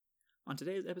On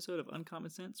today's episode of Uncommon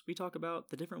Sense, we talk about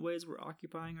the different ways we're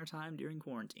occupying our time during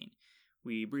quarantine.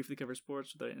 We briefly cover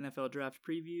sports with an NFL draft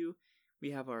preview.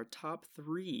 We have our top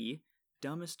 3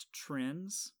 dumbest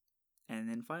trends. And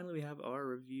then finally, we have our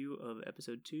review of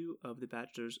episode 2 of The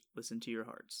Bachelor's Listen to Your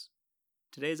Hearts.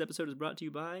 Today's episode is brought to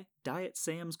you by Diet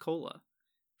Sam's Cola,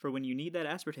 for when you need that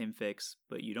aspartame fix,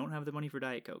 but you don't have the money for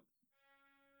Diet Coke.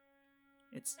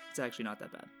 It's actually not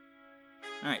that bad.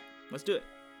 Alright, let's do it.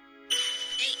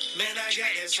 Man, I got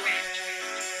this swag.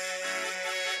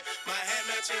 My hat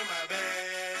matching my bag.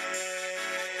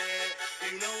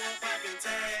 You know I'm poppin'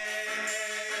 tag.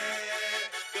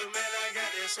 But man, I got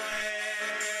this swag.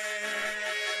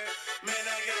 Man,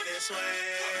 I got this swag.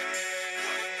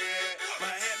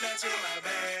 My hat matching my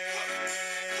bag.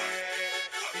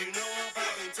 You know I'm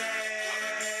poppin' tag.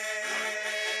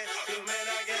 But man,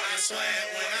 I got this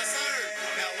swag. When I serve,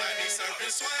 now I be surfing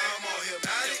swag. I'm on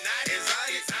hypnotic,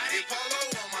 exotic,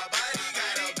 polo on my body.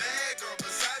 Got a bag, girl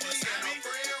beside me, and a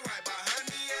friend right behind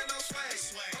me, and no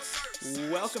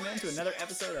swag. Welcome into another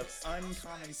episode of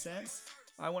Uncommon Sense.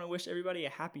 I want to wish everybody a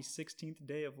happy 16th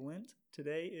day of Lent.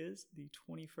 Today is the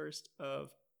 21st of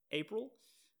April.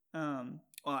 Well,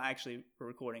 actually, we're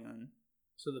recording on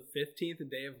So the 15th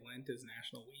day of Lent is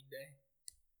National Weed Day.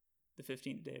 the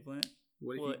 15th day of Lent.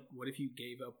 What if you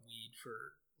gave up weed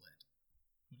for Lent?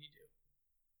 What do you do?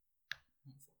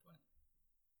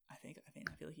 I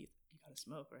feel like you gotta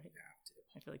smoke, right? You have to.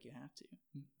 I feel like you have to.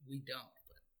 We don't,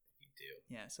 but you do.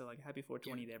 Yeah, so like happy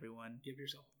 420 to everyone. Give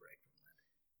yourself a break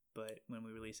from Lent. But when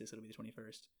we release this, it'll be the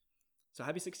 21st. So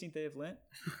happy 16th day of Lent.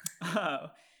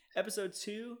 Episode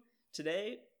 2.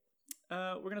 Today,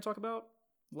 we're going to talk about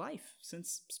life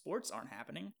since sports aren't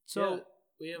happening. So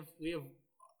we're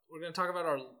going to talk about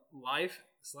our life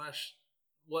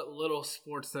 / what little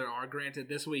sports there are. Granted,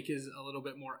 this week is a little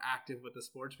bit more active with the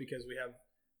sports because we have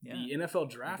the NFL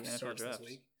draft starts this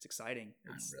week. It's exciting.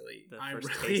 I'm first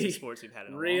really taste of sports we've had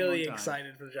in a really long time.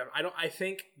 excited for the draft. I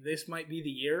think this might be the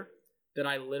year that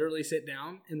I literally sit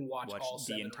down and watch all the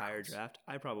 7 entire rounds. draft.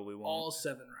 I probably won't. All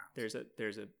 7 rounds.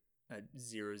 There's a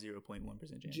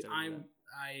 0.1% chance. I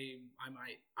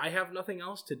might. I have nothing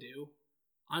else to do.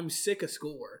 I'm sick of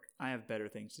schoolwork. I have better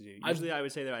things to do. Usually, I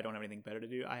would say that I don't have anything better to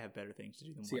do. I have better things to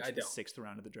do than watch the 6th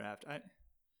round of the draft. I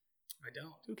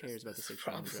don't. Who cares about the 6th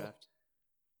round of the draft?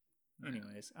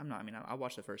 Anyways, I'm not. I mean, I'll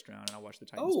watch the first round and I'll watch the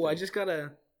Titans. Oh, I just got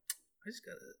a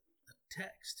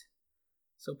text.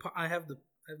 So I have the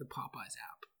Popeyes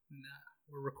app, and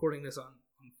we're recording this on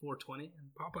 420, and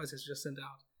Popeyes has just sent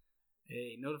out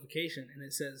a notification, and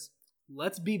it says,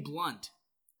 "Let's be blunt.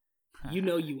 You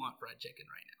know you want fried chicken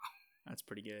right now." That's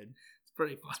pretty good. It's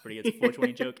pretty fun. It's pretty good. It's a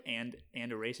 420 joke and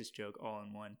a racist joke all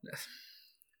in one.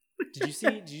 Did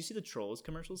you see the Trolls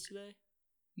commercials today?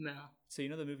 No. So you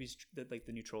know the movies that like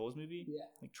the new Trolls movie? Yeah.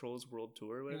 Like Trolls World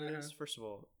Tour or whatever it is. First of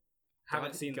all,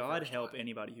 Haven't seen God help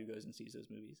anybody who goes and sees those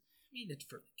movies. I mean, it's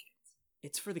for the kids.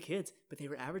 It's for the kids, but they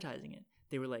were advertising it.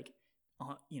 They were like,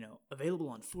 available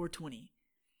on 420.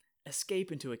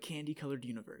 Escape into a candy-colored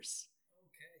universe.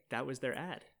 Okay. That was their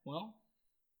ad. Well,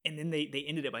 and then they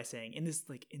ended it by saying, in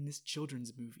this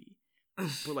children's movie,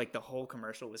 where like the whole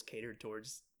commercial was catered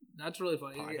towards that's really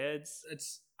funny. Potheads.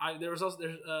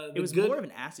 It was more of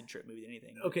an acid trip movie than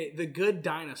anything. Okay, The Good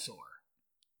Dinosaur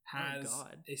has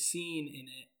a scene in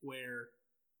it where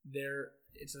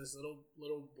it's this little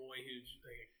boy who's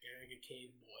like a cave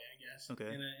boy, I guess.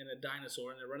 Okay. And a dinosaur,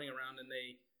 and they're running around, and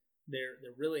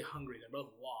they're really hungry. They're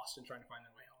both lost and trying to find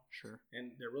their way home. Sure.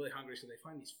 And they're really hungry, so they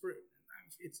find these fruit.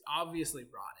 It's obviously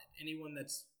rotted. Anyone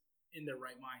that's in their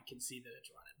right mind can see that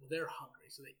it's rotted. Well, they're hungry,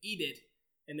 so they eat it,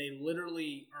 and they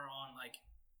literally are on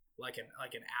like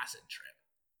an acid trip.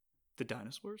 The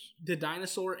dinosaurs? The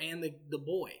dinosaur and the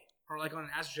boy are like on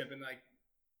an acid trip, and like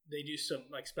they do some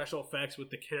like special effects with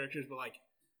the characters, but like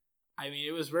I mean,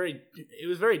 it was very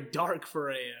dark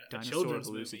for a children's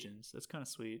hallucinogens. movie. That's kind of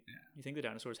sweet. Yeah. You think the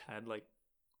dinosaurs had like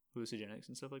hallucinogenics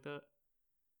and stuff like that?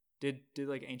 Did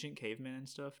like ancient cavemen and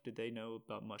stuff? Did they know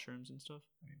about mushrooms and stuff?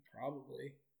 I mean,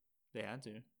 probably they had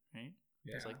to, right?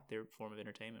 Yeah. It's like their form of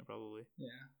entertainment, probably. Yeah.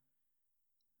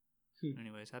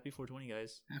 Anyways, happy 420,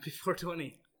 guys. Happy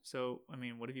 420. So, I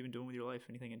mean, what have you been doing with your life?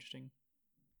 Anything interesting?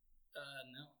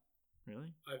 No.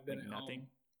 Really? I've been like at nothing.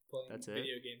 Home playing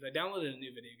video games. I downloaded a new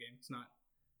video game. It's not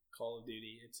Call of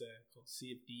Duty. It's called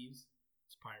Sea of Thieves.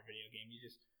 It's a pirate video game. You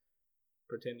just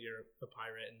pretend you're a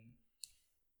pirate and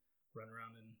run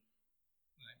around and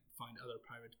find other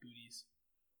pirates' booties.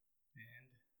 And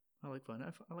I like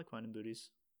finding booties.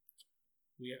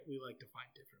 We like to find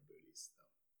different booties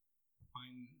though.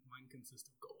 Mine consists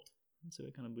of gold. So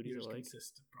what kind of booties Yours are like?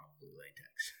 consists of probably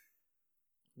latex.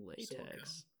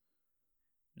 Latex.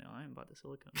 No, I haven't bought the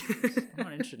silicone booties. I'm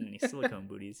not interested in any silicone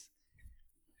booties.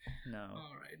 No.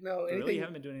 All right. No, Really? anything. You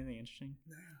haven't been doing anything interesting?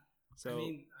 No. So, I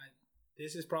mean,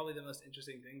 this is probably the most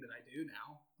interesting thing that I do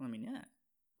now. yeah,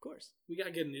 of course. We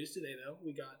got good news today, though.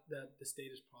 We got that the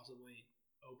state is possibly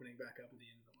opening back up at the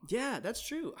end of the month. Yeah, that's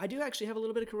true. I do actually have a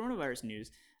little bit of coronavirus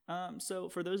news. So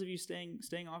for those of you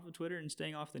staying off of Twitter and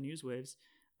staying off the news waves,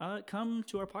 come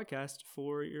to our podcast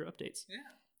for your updates. Yeah.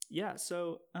 Yeah,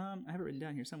 so I have it written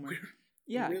down here somewhere.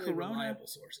 We're really Corona. reliable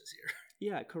sources here.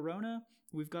 Yeah, Corona.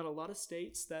 We've got a lot of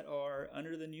states that are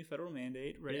under the new federal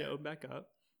mandate, ready to open back up.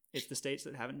 It's the states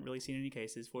that haven't really seen any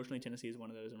cases. Fortunately, Tennessee is one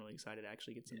of those. I'm really excited to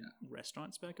actually get some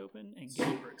restaurants back open and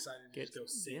Super excited to just go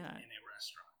sit in a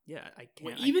restaurant. Yeah, I can't.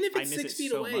 Well, even if I it's miss 6 it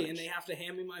feet so away much. and they have to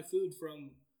hand me my food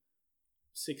from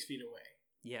 6 feet away.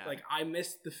 Yeah, Like, I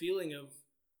miss the feeling of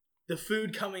the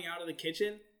food coming out of the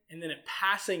kitchen and then it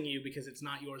passing you because it's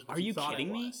not yours. But Are you thought kidding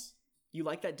it me? was. You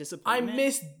like that I disappointment?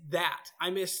 miss that.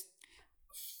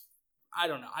 I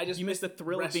don't know. I just You miss the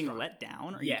thrill of being restaurant. let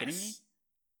down? Are you kidding me?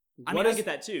 I What mean, I is- get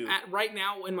that too. Right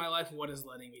now in my life, what is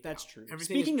letting me down? That's true.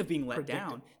 Everything Speaking is of being let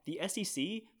predictable. down, the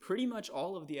SEC, pretty much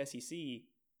all of the SEC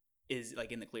is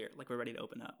like in the clear. Like we're ready to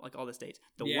open up. Like all the states.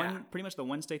 Pretty much the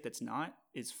one state that's not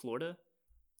is Florida.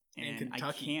 And I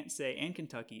Kentucky. can't say and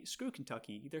Kentucky. Screw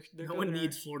Kentucky. They're No one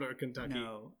needs Florida or Kentucky.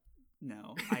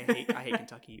 No. I hate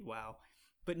Kentucky. Wow.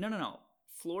 But no.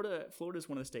 Florida is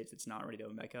one of the states that's not ready to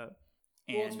open back up.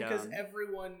 And, Well, it's because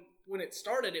everyone, when it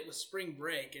started, it was spring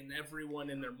break, and everyone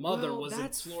and their mother was in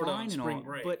that's Florida fine on and spring all,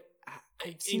 break. But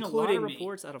I've seen a lot of Including me.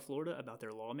 reports out of Florida about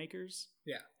their lawmakers.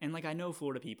 Yeah. And like I know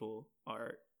Florida people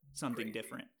are something Crazy.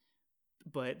 different.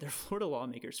 But their Florida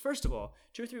lawmakers, first of all,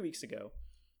 2 or 3 weeks ago,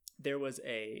 there was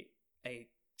a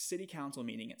city council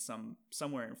meeting at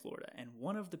somewhere in Florida, and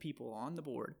one of the people on the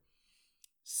board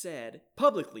said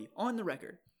publicly on the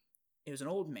record, it was an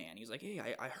old man. He was like, "Hey,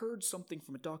 I heard something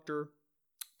from a doctor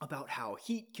about how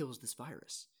heat kills this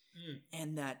virus,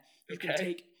 and that you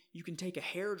can take a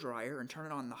hair dryer and turn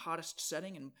it on the hottest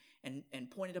setting and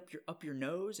point it up your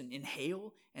nose and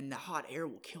inhale, and the hot air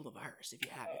will kill the virus if you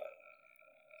have it."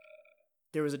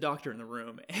 There was a doctor in the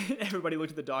room, and everybody looked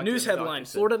at the doctor. News and the doctor headline: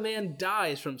 said- Florida man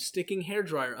dies from sticking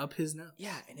hairdryer up his nose.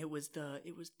 Yeah, and it was the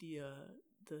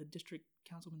district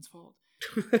councilman's fault.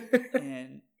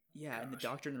 And yeah, and the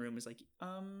doctor in the room was like,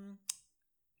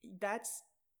 that's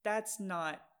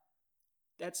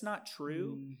not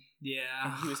true. Yeah.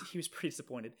 And he was pretty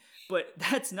disappointed. But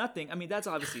that's nothing. I mean, that's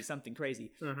obviously something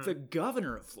crazy. Uh-huh. The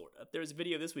governor of Florida. There was a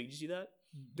video this week. Did you see that?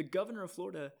 The governor of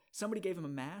Florida. Somebody gave him a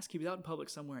mask. He was out in public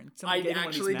somewhere, and somebody I gave him one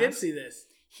of these actually did masks. see this.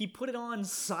 He put it on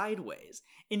sideways.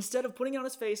 Instead of putting it on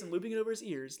his face and looping it over his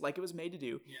ears like it was made to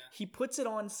do, he puts it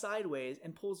on sideways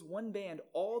and pulls one band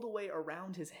all the way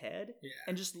around his head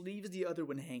and just leaves the other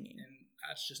one hanging. And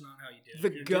that's just not how you do it. The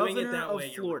If you're doing it governor that of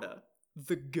way, you're Florida,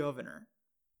 the governor,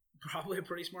 probably a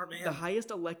pretty smart man. the highest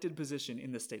elected position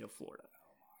in the state of Florida,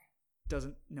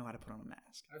 doesn't know how to put on a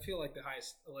mask. I feel like the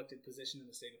highest elected position in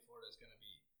the state of Florida is going to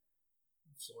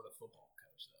be Florida football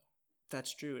coach, though.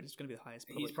 That's true. It's going to be the highest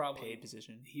He's public probably paid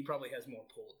position. He probably has more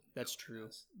pull. Than the That's governor true.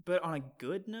 does. But on a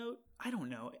good note, I don't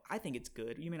know. I think it's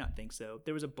good. You may not think so.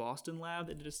 There was a Boston lab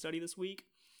that did a study this week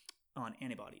on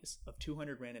antibodies of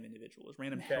 200 random individuals,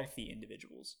 healthy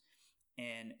individuals.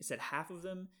 And it said half of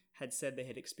them had said they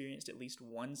had experienced at least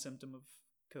one symptom of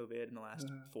COVID in the last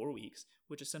 4 weeks,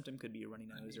 which a symptom could be a runny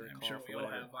nose or a I'm cough sure we or all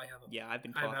whatever. have. I've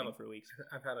been I've coughing had for weeks.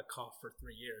 I've had a cough for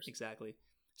 3 years. Exactly.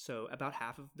 So about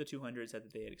half of the 200 said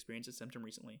that they had experienced a symptom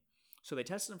recently. So they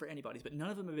tested them for antibodies, but none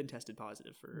of them have been tested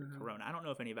positive for corona. I don't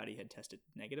know if anybody had tested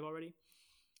negative already,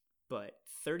 but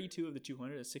 32 of the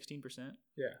 200, that's 16%,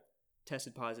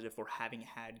 tested positive for having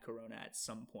had corona at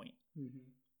some point.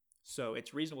 So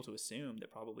it's reasonable to assume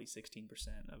that probably 16%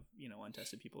 of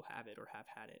untested people have it or have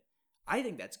had it. I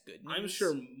think that's good news. I'm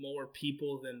sure more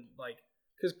people than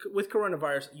because with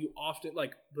coronavirus, you often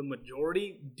the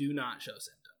majority do not show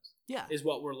symptoms. Yeah, is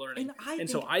what we're learning. And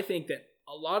so I think that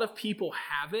a lot of people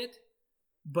have it,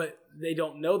 but they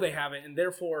don't know they have it, and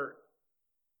therefore,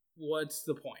 what's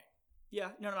the point?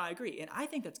 Yeah, no, I agree. And I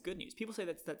think that's good news. People say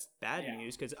that's bad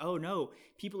news because, oh no,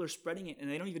 people are spreading it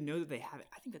and they don't even know that they have it.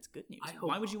 I think that's good news.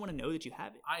 Why would you want to know that you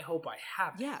have it? I hope I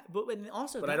have it. Yeah, but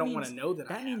also, but I don't want to know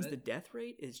that I have it. That means the death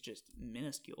rate is just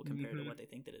minuscule compared to what they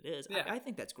think that it is. Yeah. I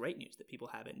think that's great news that people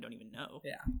have it and don't even know.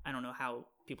 Yeah. I don't know how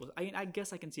people. I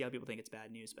guess I can see how people think it's bad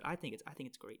news, but I think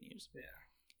it's great news. Yeah.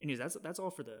 And news. That's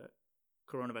all for the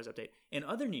coronavirus update. In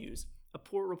other news, a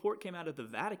report came out of the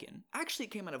Vatican. Actually,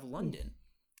 it came out of London.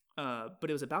 But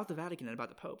it was about the Vatican and about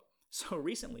the Pope. So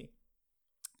recently,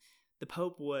 the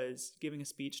Pope was giving a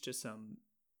speech to some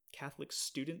Catholic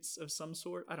students of some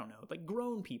sort. I don't know, like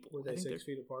grown people. Were I they think 6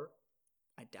 feet apart?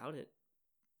 I doubt it.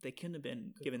 They couldn't have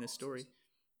been Good given this story,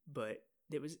 but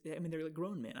it was. I mean, they're like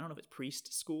grown men. I don't know if it's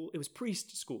priest school. It was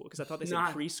priest school because I thought they said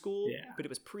Not- preschool, yeah. but it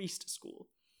was priest school.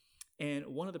 And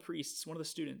one of the priests, one of the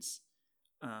students,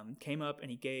 came up and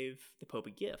he gave the Pope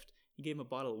a gift. He gave him a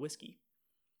bottle of whiskey.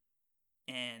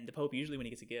 And the Pope, usually when he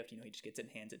gets a gift, he just gets it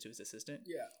and hands it to his assistant.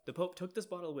 Yeah. The Pope took this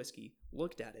bottle of whiskey,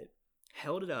 looked at it,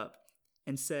 held it up,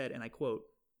 and said, and I quote,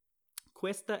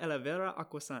 "Questa è la vera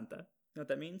acqua santa." You know what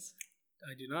that means?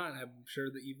 I do not. I'm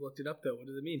sure that you've looked it up, though. What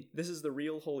does it mean? This is the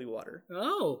real holy water.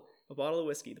 Oh. A bottle of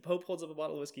whiskey. The Pope holds up a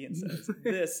bottle of whiskey and says,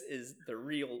 "This is the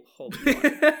real holy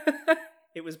water."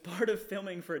 It was part of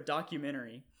filming for a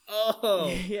documentary. Oh.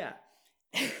 Yeah.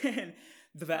 And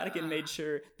the Vatican made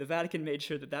sure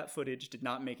that footage did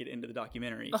not make it into the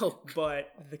documentary. Oh.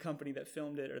 But the company that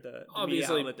filmed it, or the media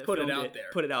Obviously outlet that put it filmed out there.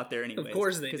 put it out there anyways. Of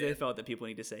course they because they did. felt that people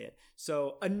need to say it.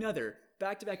 So another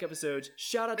back-to-back episodes.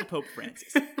 Shout out to Pope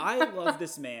Francis. I love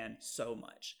this man so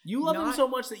much. You love him so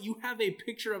much that you have a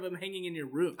picture of him hanging in your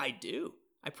room. I do.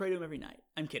 I pray to him every night.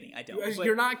 I'm kidding. I don't.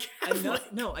 You're not Catholic.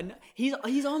 I'm not.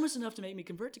 He's almost enough to make me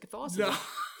convert to Catholicism. No.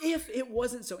 If it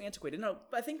wasn't so antiquated. No,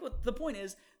 but I think what the point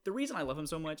is, the reason I love him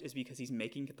so much is because he's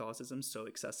making Catholicism so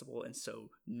accessible and so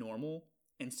normal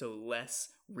and so less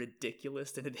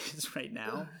ridiculous than it is right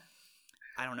now.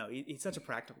 I don't know. He's such a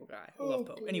practical guy. I love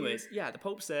Pope. God. Anyways, yeah, the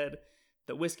Pope said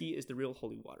that whiskey is the real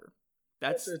holy water.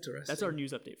 That's interesting. That's our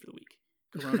news update for the week.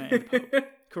 Corona and the Pope.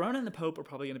 Corona and the Pope are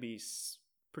probably going to be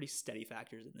pretty steady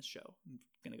factors in this show. I'm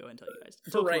going to go ahead and tell you guys.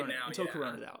 For right Corona, now, until yeah.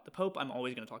 Corona's out. The Pope, I'm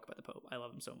always going to talk about the Pope. I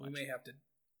love him so much. We may have to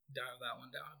dial that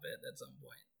one down a bit at some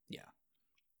point. Yeah.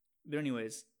 But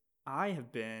anyways, I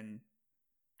have been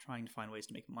trying to find ways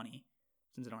to make money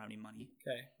since I don't have any money.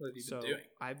 Okay, what have you So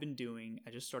been doing?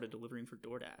 I just started delivering for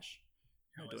DoorDash.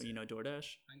 How is You it? know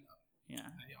DoorDash? I know. Yeah.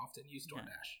 I often use Yeah.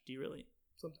 DoorDash. Do you really?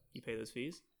 Sometimes. You pay those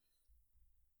fees?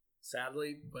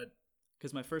 Sadly, but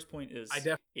Because my first point is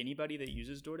I anybody that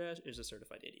uses DoorDash is a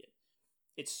certified idiot.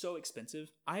 It's so expensive.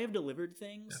 I have delivered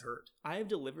things. that hurt. I have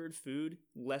delivered food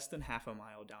less than half a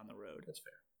mile down the road That's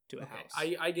fair. to a Okay,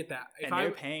 house. I get that. and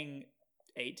they're paying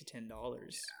 $8 to $10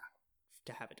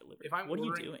 to have it delivered. If I'm what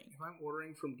ordering, are you doing? If I'm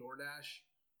ordering from DoorDash,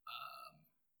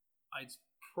 it's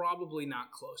probably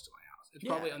not close to my house. It's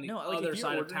probably on the other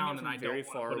side of town, and I don't want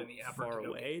to put in the effort far to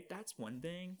go away. That's one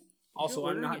thing. Also,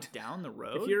 I'm not down the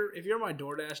road. If you're my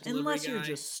DoorDash delivery unless guy, you're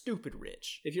just stupid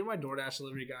rich. if you're my DoorDash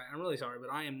delivery guy, I'm really sorry,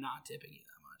 but I am not tipping you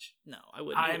that much. No, I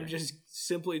wouldn't. I am either. just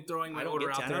simply throwing my I don't order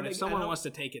get out tipped. there, I and don't if get- someone I don't- wants to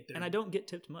take it, then and I don't get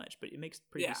tipped much, but it makes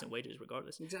pretty Yeah. decent wages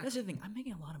regardless. Exactly. That's the thing. I'm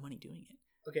making a lot of money doing it.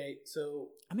 Okay, so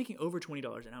I'm making over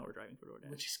 $20 an hour driving for DoorDash.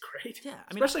 which is great. Yeah,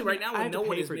 I mean, especially I right now I when have to no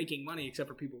one pay is for- making money except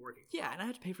for people working. Yeah, and I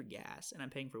have to pay for gas, and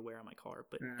I'm paying for wear on my car,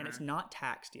 but and it's not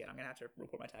taxed yet. I'm gonna have to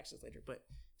report my taxes later, but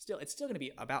it's still gonna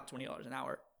be about $20 an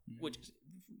hour, which is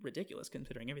ridiculous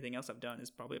considering everything else I've done is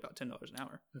probably about $10 an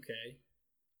hour. Okay,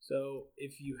 so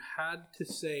if you had to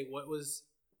say what is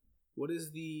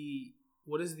the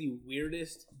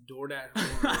weirdest DoorDash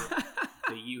order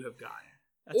that you have gotten,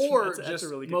 That's a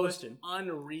really good most question.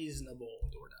 unreasonable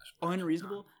DoorDash order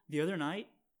Unreasonable. The other night,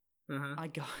 Uh-huh.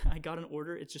 I got an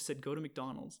order. It just said go to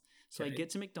McDonald's. So I Okay. get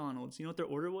to McDonald's. You know what their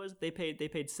order was? They paid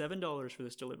 $7 for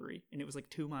this delivery, and it was like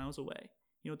 2 miles away.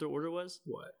 You know what their order was?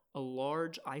 What? A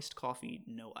large iced coffee,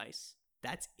 no ice.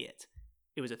 That's it.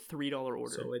 It was a $3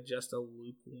 order. So it's just a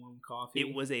lukewarm coffee.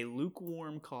 It was a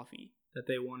lukewarm coffee. that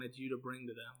they wanted you to bring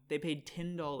to them. They paid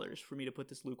 $10 for me to put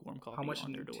this lukewarm coffee How much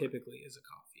on their door. typically is a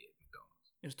coffee at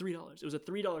McDonald's? It was $3. It was a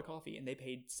 $3 coffee, and they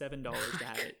paid $7 to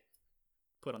have it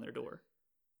put on their door.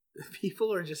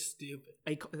 People are just stupid.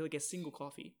 Like a single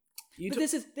coffee. You But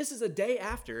took- this is a day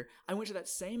after I went to that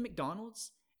same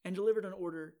McDonald's and delivered an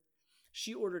order.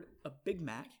 She ordered a Big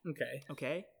Mac, okay.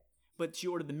 okay? But she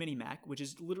ordered the Mini Mac, which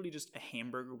is literally just a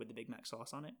hamburger with the Big Mac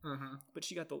sauce on it. Uh-huh. But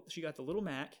she got the little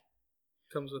Mac.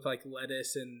 Comes with like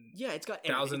lettuce and Yeah, it's got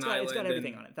Thousand everything. It's got Island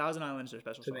everything and on it. Thousand Island is their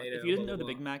special sauce. tomato, If you didn't blah, know, the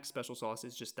blah, Big Mac special sauce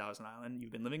is just Thousand Island.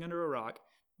 You've been living under a rock,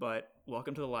 but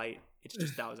welcome to the light. It's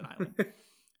just Thousand Island.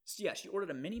 So yeah, she ordered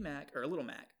a Mini Mac or a Little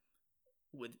Mac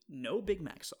with no Big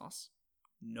Mac sauce,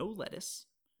 no lettuce,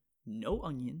 no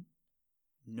onion,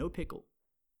 no pickle.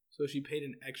 So she paid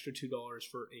an extra $2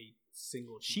 for a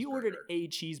single cheeseburger. She ordered a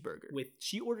cheeseburger.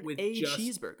 She ordered a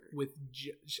cheeseburger.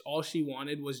 All she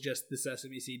wanted was just the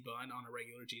sesame seed bun on a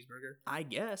regular cheeseburger. I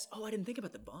guess. Oh, I didn't think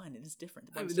about the bun. It is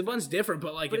different. The bun's different,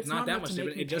 but like But it's not that enough much to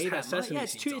make different. me It just pay has that much. sesame Yeah,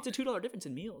 it's seeds. two. It's a on it. $2 difference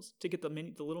in meals to get the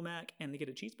Little Mac and to get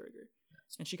a cheeseburger.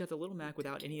 And she got the Little Mac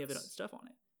without any of it stuff on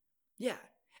it. Yeah.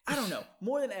 I don't know.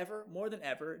 More than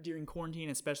ever, during quarantine,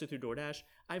 especially through DoorDash,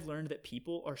 I've learned that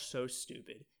people are so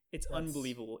stupid It's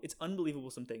unbelievable. It's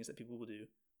unbelievable some things that people will do.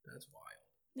 That's wild.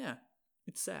 Yeah,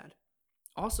 it's sad.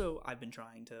 Also, I've been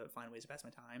trying to find ways to pass my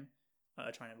time,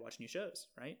 trying to watch new shows,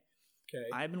 right? Okay.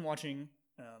 I've been watching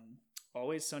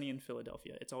Always Sunny in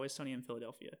Philadelphia. It's Always Sunny in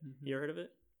Philadelphia. Mhm. You ever heard of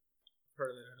it?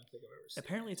 Heard of it. I don't think I've ever seen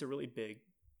Apparently, it's a really big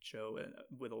show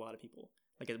with a lot of people.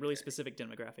 Like a really specific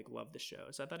demographic love the show.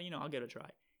 So I thought, I'll give it a try.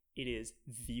 It is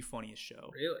the funniest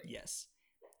show. Really? Yes.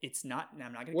 It's not.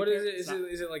 I'm not gonna. What is it? compare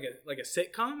Is it like a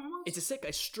sitcom almost? It's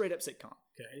a straight up sitcom.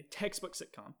 Okay. Textbook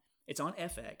sitcom. It's on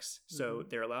FX, so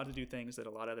they're allowed to do things that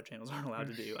a lot of other channels aren't allowed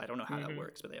to do. I don't know how that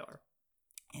works, but they are.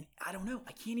 And I don't know.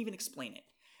 I can't even explain it.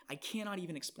 I cannot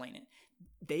even explain it.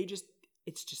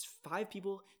 It's just 5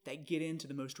 people that get into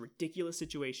the most ridiculous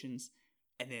situations,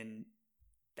 and then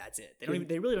that's it. They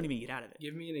really don't even get out of it.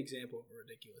 Give me an example of a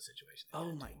ridiculous situation.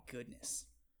 Oh my goodness.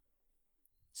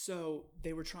 So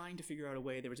they were trying to figure out a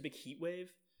way. There was a big heat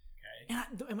wave. Okay.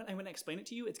 And when I explain it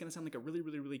to you, it's going to sound like a really,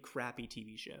 really, really crappy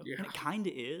TV show. Yeah. And it kind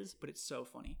of is, but it's so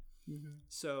funny. Mm-hmm.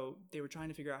 So they were trying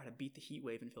to figure out how to beat the heat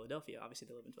wave in Philadelphia. Obviously,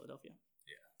 they live in Philadelphia.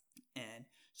 Yeah. And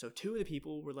so 2 of the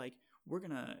people were like, we're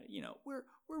going to, we're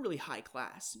really high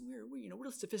class.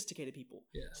 We're sophisticated people.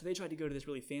 Yeah. So they tried to go to this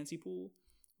really fancy pool.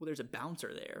 Well, there's a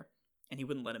bouncer there, and he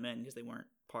wouldn't let them in because they weren't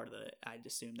part of I'd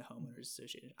assume the homeowners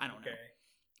association. I don't know.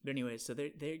 But anyways, so they're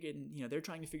getting, they're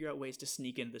trying to figure out ways to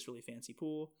sneak into this really fancy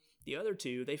pool. The other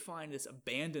 2, they find this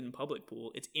abandoned public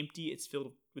pool. It's empty. It's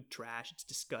filled with trash. It's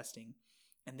disgusting.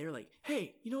 And they're like,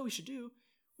 hey, you know what we should do?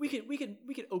 We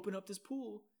could open up this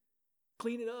pool,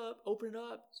 clean it up, open it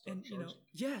up,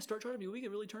 start charging people. We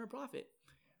could really turn a profit.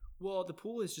 Well, the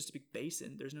pool is just a big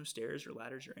basin. There's no stairs or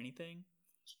ladders or anything.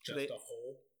 It's just a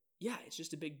hole. Yeah, it's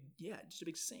just a big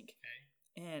sink. Okay.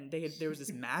 And there was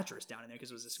this mattress down in there because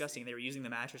it was disgusting. They were using the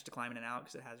mattress to climb in and out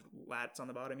because it has lats on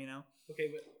the bottom, Okay,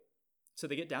 but so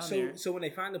they get down there. So when they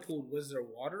find the pool, was there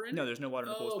water in it? No, there's no water in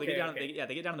the pool. So okay,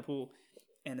 they get down in the pool,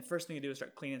 and the first thing they do is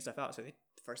start cleaning stuff out. So the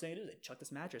first thing they do is they chuck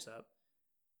this mattress up.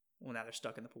 Well, now they're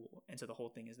stuck in the pool, and so the whole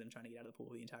thing is them trying to get out of the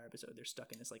pool. The entire episode, they're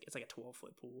stuck in this it's like a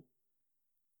 12-foot pool.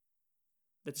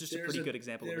 That's just a pretty good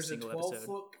example of a single episode. There's a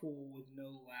 12-foot pool with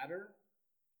no ladder.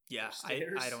 Yeah,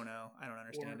 I don't know. I don't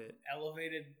understand it.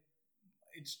 Elevated.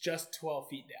 It's just 12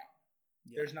 feet down.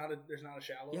 Yeah. There's not a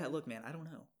shallow. Yeah, look, man, I don't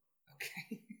know.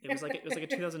 Okay. it was like a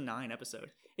 2009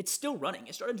 episode. It's still running.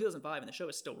 It started in 2005, and the show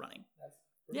is still running.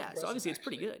 So obviously it's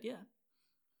pretty good. Yeah.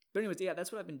 But anyways, yeah,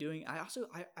 that's what I've been doing. I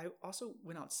also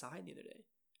went outside the other day.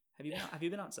 Have you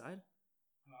been outside?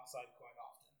 I'm outside quite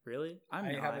often. Really? I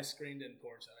have a screened-in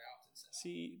porch that I often sit on.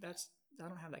 See, I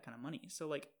don't have that kind of money. So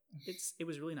like, it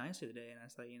was really nice the other day, and I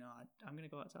was like, I'm gonna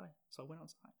go outside. So I went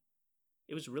outside.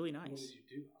 It was really nice. What did you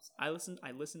do outside?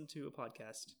 I listened to a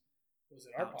podcast. Was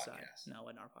it our outside. podcast? No,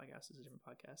 it wasn't our podcast. It was a different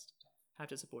podcast. Have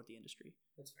to support the industry.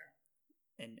 That's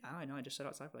fair. And I know I just sat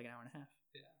outside for like an hour and a half.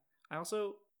 Yeah.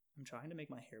 I'm trying to make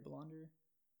my hair blonder.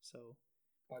 So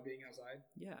by being outside?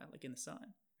 Yeah, like in the sun.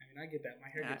 I mean, I get that. My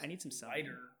hair gets I need some sun.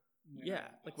 lighter. Yeah,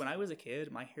 like when I was a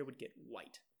kid, my hair would get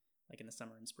white. Like in the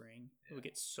summer and spring, it would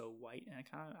get so white, and I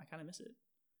kind of miss it.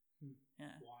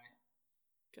 Yeah.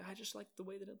 Why? I just liked the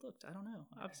way that it looked. I don't know.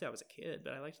 Obviously, I was a kid,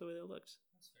 but I liked the way that it looked.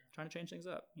 That's fair. Trying to change things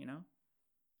up,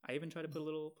 I even tried to put a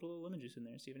little lemon juice in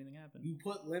there, see if anything happened. You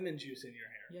put lemon juice in your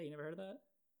hair? Yeah, you never heard of that?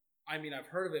 I mean, I've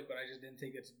heard of it, but I just didn't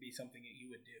think it would be something that you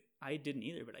would do. I didn't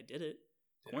either, but I did it.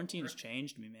 Quarantine's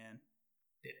changed me, man.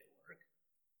 Did it work?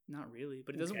 Not really,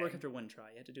 but it doesn't work after one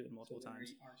try. You have to do it multiple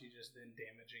times. Aren't you just then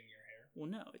damaging your hair? Well,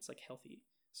 no, it's like healthy.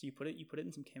 So you put it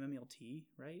in some chamomile tea,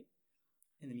 right?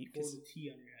 And then you pour the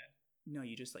tea on your head. No,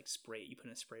 you just like spray it. You put it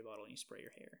in a spray bottle and you spray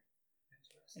your hair.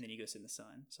 And then you go sit in the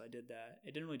sun. So I did that.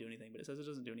 It didn't really do anything, but it says it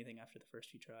doesn't do anything after the first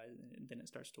few tries, and then it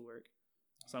starts to work.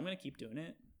 So I'm gonna keep doing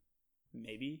it.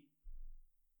 Maybe.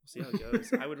 We'll see how it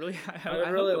goes. I would really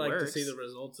like to see the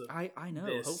results of I know.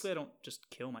 This. Hopefully I don't just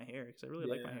kill my hair because I really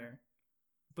like my hair.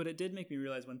 But it did make me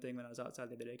realize one thing when I was outside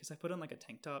the other day because I put on like a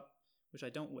tank top, which I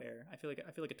don't wear. I feel like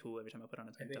a tool every time I put on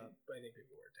a tank top. I think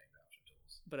people wear tank tops for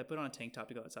tools. But I put on a tank top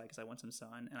to go outside because I want some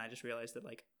sun, and I just realized that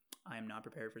like I am not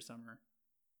prepared for summer.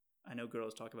 I know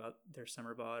girls talk about their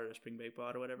summer bod or their spring break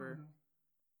bod or whatever.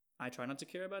 I try not to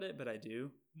care about it, but I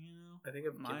do. I think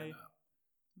I've given up.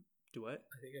 Do what?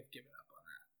 I think I've given up on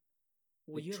that.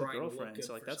 Well, you have a girlfriend,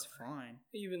 so like that's fine.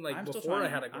 Even like I'm before I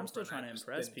had a girlfriend, I'm still trying to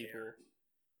impress people.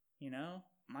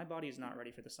 My body is not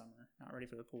ready for the summer, not ready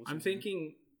for the pool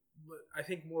season. I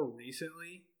think more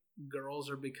recently, girls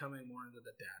are becoming more into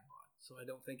the dad bod. So I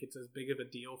don't think it's as big of a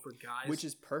deal for guys. Which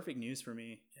is perfect news for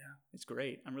me. Yeah. It's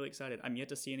great. I'm really excited. I'm yet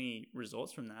to see any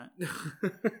results from that.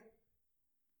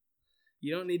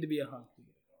 You don't need to be a hunk to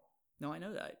get a girl. No, I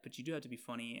know that, but you do have to be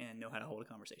funny and know how to hold a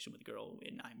conversation with a girl,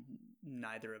 and I'm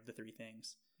neither of the three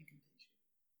things. I can teach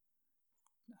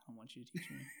I don't want you to teach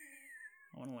me.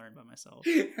 I want to learn by myself.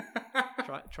 you.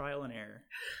 Trial and error.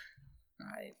 All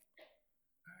right.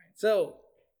 So,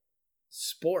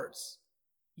 sports.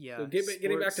 Yeah. So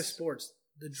getting back to sports,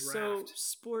 the draft. So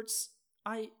sports,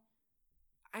 I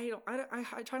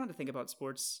try not to think about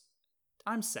sports.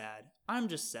 I'm sad. I'm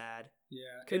just sad.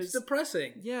 Yeah, 'Cause- it's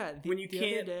depressing. Yeah, When you the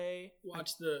can't other day,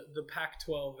 Watch the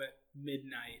Pac-12 at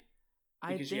midnight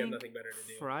I because think you have nothing better to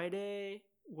do. Friday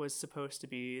was supposed to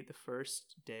be the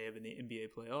first day of the NBA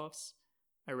playoffs.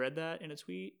 I read that in a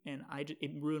tweet, and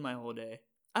it ruined my whole day.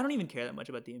 I don't even care that much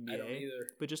about the NBA. I don't either.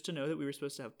 But just to know that we were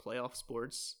supposed to have playoff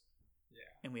sports, Yeah.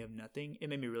 and we have nothing, it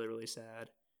made me really, really sad.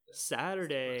 Yeah,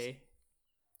 Saturday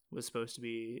was supposed to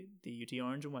be the UT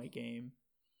Orange and White game,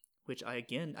 which I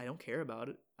don't care about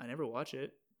it. I never watch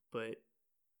it, but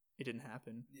it didn't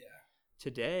happen. Yeah.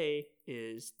 Today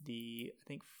is the, I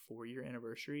think, 4-year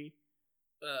anniversary,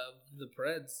 The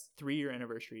Preds. 3-year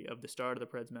anniversary of the start of the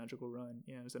Preds' magical run.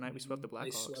 Yeah, it was the night we swept the They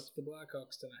Blackhawks. swept the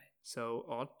Blackhawks tonight. So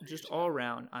all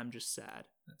around, I'm just sad.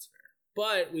 That's fair.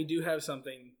 But we do have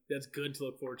something that's good to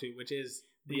look forward to, which is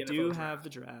the We NFL do draft have the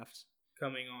draft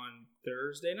coming on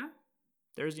Thursday night.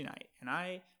 Thursday night,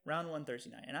 and round 1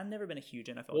 Thursday night, and I've never been a huge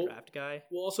NFL Well, draft guy.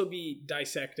 We'll also be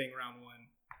dissecting round 1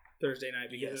 Thursday night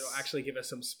because Yes. it'll actually give us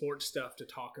some sports stuff to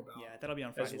talk about. Yeah, that'll be on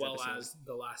as Friday's well episode. as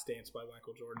The Last Dance by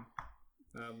Michael Jordan.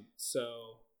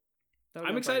 So That'll be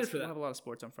I'm on excited Friday. for that. We'll have a lot of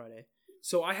sports on Friday.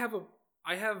 I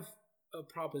have a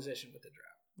proposition with the draft.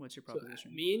 What's your So,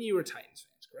 proposition? me and you are Titans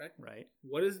fans, correct? Right,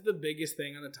 What is the biggest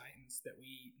thing on the Titans that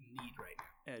we need right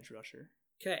now? edge rusher.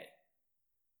 Okay.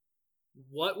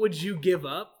 What would you give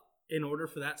up in order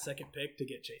for that second pick to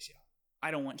get Chase Young?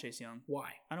 I don't want Chase Young.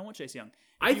 Why? I don't want Chase Young.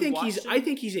 I If you think watched I him-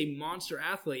 think he's a monster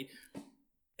athlete,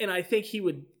 and I think he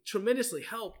would tremendously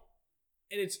help.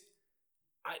 And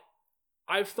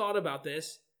I've thought about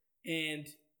this, and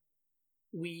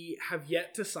we have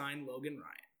yet to sign Logan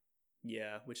Ryan,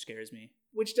 Yeah, which scares me.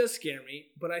 which does scare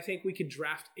me. But I think we could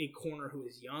draft a corner who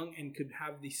is young and could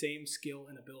have the same skill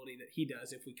and ability that he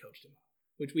does if we coached him up.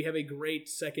 Which we have a great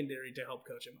secondary to help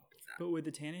coach him up with that. But with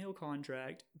the Tannehill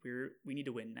contract, we need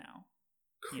to win now.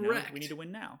 Correct. You know? We need to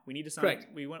win now. We need to sign. Correct.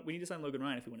 We need to sign Logan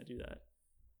Ryan if we want to do that.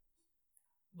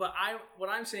 But what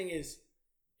I'm saying is,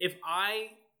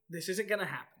 this isn't going to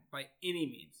happen by any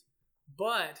means,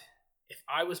 but if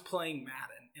I was playing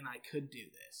Madden and I could do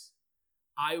this,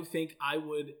 I think I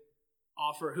would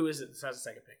offer, who is it that has a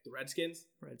second pick? The Redskins?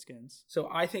 Redskins. So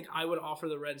I think I would offer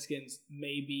the Redskins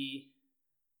maybe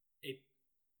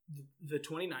the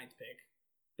 29th pick.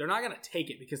 They're not going to take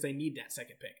it because they need that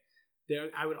second pick.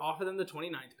 I would offer them the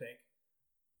 29th pick,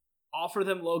 offer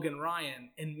them Logan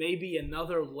Ryan, and maybe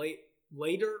another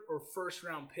later or first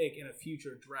round pick in a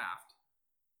future draft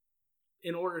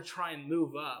in order to try and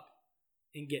move up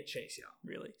and get Chase Young.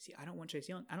 Really? See, I don't want Chase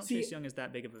Young. I don't See, Chase Young is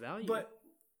that big of a value.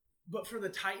 But for the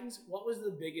Titans, what was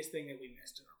the biggest thing that we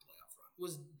missed in our playoff run?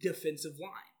 Was defensive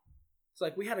line. It's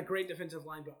like we had a great defensive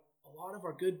line, but a lot of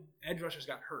our good edge rushers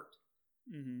got hurt.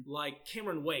 Mm-hmm. Like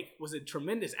Cameron Wake was a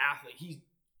tremendous athlete. He's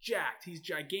jacked, he's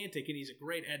gigantic, and he's a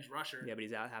great edge rusher. Yeah, but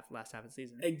he's out last half of the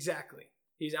season. Exactly.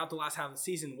 He's out the last half of the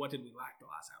season. What did we lack the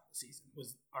last half of the season?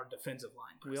 Was our defensive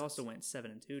line presence. We also went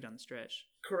 7-2 down the stretch.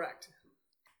 Correct.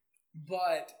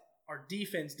 But our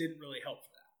defense didn't really help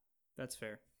for that. That's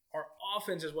fair. Our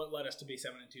offense is what led us to be 7-2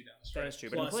 down the stretch. That is true.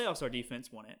 But in the Plus, playoffs, our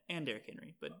defense won it, and Derrick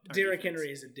Henry. But our Derrick defense-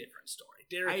 Henry is a different story.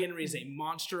 Derrick Henry is a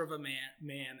monster of a man,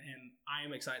 and I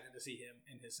am excited to see him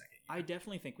in his second year. I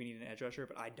definitely think we need an edge rusher,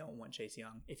 but I don't want Chase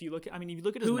Young. If you look at his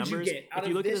Who would you numbers, get? Out if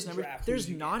you of look at this his numbers, draft, who there's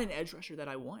would you not an edge rusher that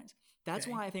I want. That's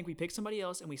Okay. why I think we pick somebody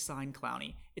else and we sign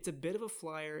Clowney. It's a bit of a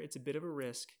flyer, it's a bit of a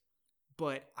risk,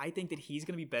 but I think that he's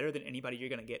going to be better than anybody you're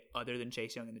going to get other than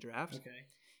Chase Young in the draft. Okay.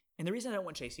 And the reason I don't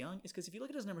want Chase Young is because if you look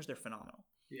at his numbers, they're phenomenal.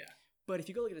 Yeah. But if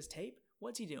you go look at his tape,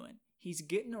 what's he doing? He's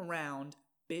getting around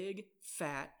big,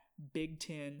 fat, Big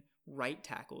Ten right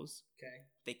tackles. Okay.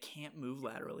 They can't move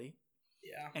laterally.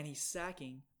 Yeah. And he's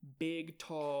sacking big,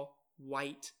 tall,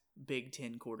 white Big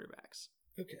Ten quarterbacks.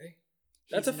 Okay.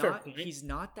 That's a fair point. He's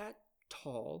not that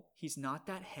tall. He's not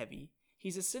that heavy.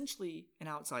 He's essentially an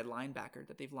outside linebacker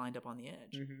that they've lined up on the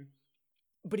edge. Mm-hmm.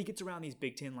 But he gets around these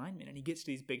Big Ten linemen, and he gets to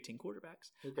these Big Ten quarterbacks.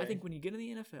 Okay. I think when you get in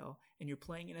the NFL and you're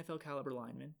playing NFL caliber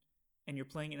linemen and you're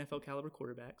playing NFL caliber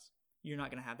quarterbacks, you're not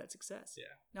going to have that success. Yeah.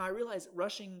 Now, I realize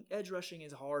edge rushing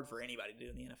is hard for anybody to do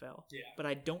in the NFL. Yeah. But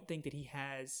I don't think that he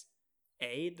has,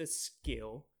 A, the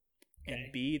skill, and Okay.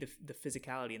 B, the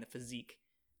physicality and the physique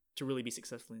to really be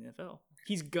successful in the NFL.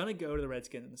 He's going to go to the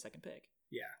Redskins in the second pick.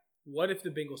 Yeah. What if the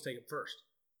Bengals take him first?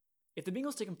 If the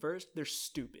Bengals take him first, they're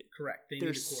stupid. Correct. They They're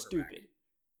need a quarterback. stupid.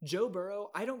 Joe Burrow,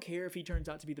 I don't care if he turns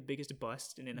out to be the biggest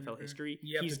bust in NFL history.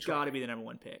 You have He's to try. got to be the number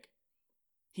one pick.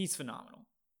 He's phenomenal.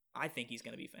 I think he's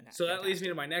going to be fantastic. So that leads me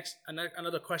to my next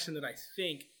another question that I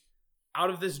think, out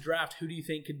of this draft, who do you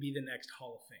think could be the next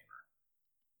Hall of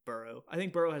Famer? Burrow. I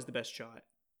think Burrow has the best shot.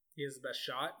 He has the best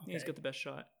shot. Okay. He's got the best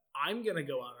shot. I'm gonna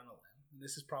go out on a limb.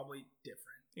 This is probably different.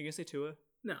 You gonna say Tua?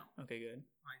 No. Okay, good.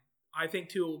 I think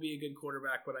Tua will be a good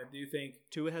quarterback, but I do think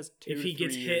Tua has two if he or 3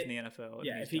 gets years hit in the NFL.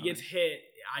 yeah, and if he's he gets done. hit,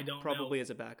 I don't Probably know. as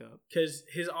a backup. Because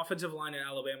his offensive line at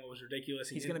Alabama was ridiculous.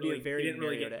 He's going to be a very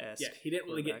Mariota-esque Yeah, he didn't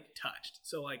really get quarterback. touched.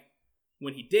 So, like,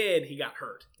 when he did, he got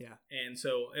hurt. Yeah. And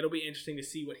so it'll be interesting to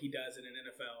see what he does in an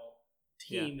NFL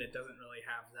team that doesn't really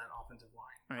have that offensive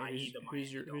line. All right, i.e. the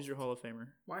who's your Hall of Famer?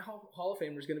 My Hall of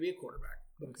Famer is going to be a quarterback,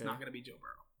 but it's Okay. not going to be Joe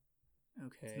Burrow.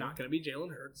 Okay. It's not going to be Jalen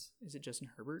Hurts. Is it Justin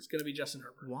Herbert? It's going to be Justin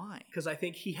Herbert. Why? Because I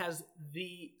think he has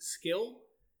the skill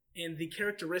and the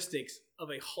characteristics of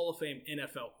a Hall of Fame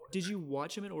NFL quarterback. Did you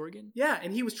watch him at Oregon? Yeah,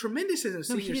 and he was tremendous in his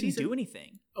No, senior he didn't season. do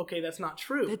anything. Okay, that's not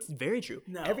true. That's very true.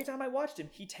 No. Every time I watched him,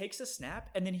 he takes a snap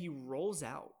and then he rolls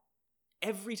out.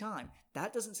 Every time.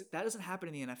 That doesn't happen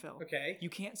in the NFL. Okay. You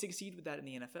can't succeed with that in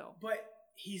the NFL. But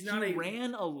he's not He a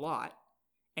ran a lot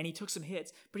and he took some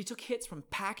hits, but he took hits from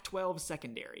Pac-12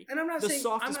 secondary. And I'm not the saying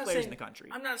softest I'm not players saying, in the country.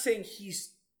 I'm not saying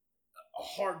he's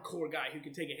a hardcore guy who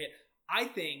can take a hit. I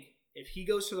think if he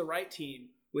goes to the right team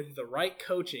with the right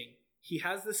coaching, he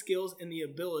has the skills and the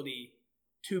ability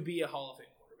to be a Hall of Fame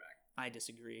quarterback. I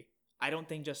disagree. I don't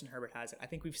think Justin Herbert has it. I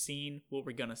think we've seen what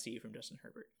we're going to see from Justin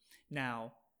Herbert.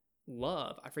 Now,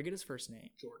 Love, I forget his first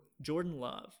name. Jordan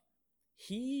Love.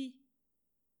 He's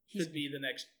Could be the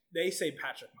next. They say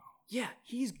Patrick Mahomes. Yeah,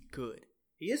 he's good.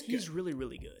 He is good. He's really,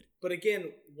 really good. But again,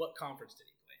 what conference did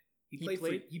he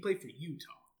play? He played for Utah.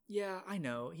 Yeah, I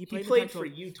know. He He played, played in the for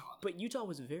Pac-12, Utah. but Utah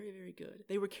was very, very good.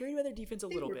 They were carried by their defense a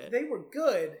little bit. They were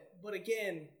good, but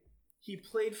again, he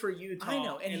played for Utah. I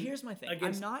know, and here's my thing.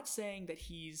 against- I'm not saying that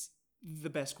he's the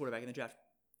best quarterback in the draft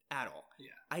at all. Yeah.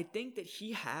 I think that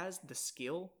he has the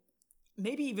skill,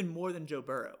 maybe even more than Joe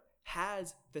Burrow,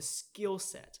 has the skill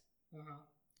set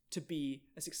to be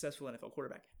a successful NFL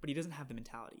quarterback, but he doesn't have the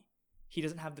mentality. He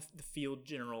doesn't have the field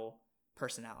general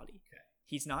personality. Okay.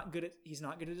 He's not good at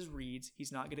his reads.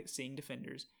 He's not good at seeing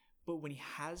defenders. But when he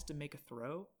has to make a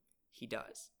throw, he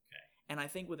does. Okay. And I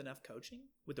think with enough coaching,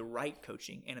 with the right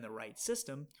coaching and in the right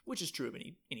system, which is true of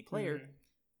any player, Mhm.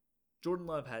 Jordan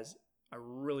Love has a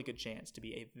really good chance to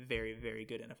be a very, very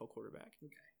good NFL quarterback.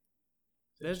 Okay.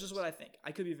 That's just what I think.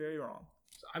 I could be very wrong.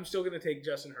 So I'm still going to take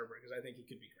Justin Herbert because I think he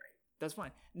could be great. That's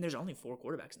fine. And there's only 4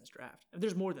 quarterbacks in this draft.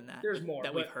 There's more than that. There's more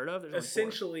that we've but heard of. There's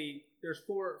essentially, there's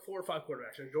four or five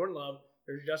quarterbacks. There's Jordan Love.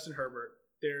 There's Justin Herbert.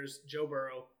 There's Joe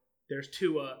Burrow. There's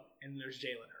Tua, and there's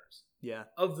Jalen Hurts. Yeah.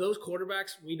 Of those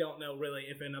quarterbacks, we don't know really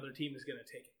if another team is going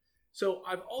to take it. So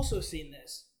I've also seen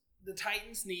this. The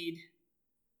Titans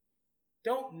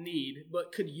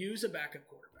but could use a backup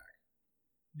quarterback.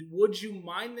 Would you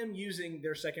mind them using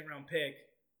their second-round pick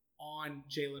on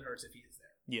Jalen Hurts if he is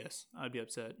there? Yes, I'd be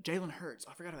upset. Jalen Hurts.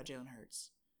 I forgot about Jalen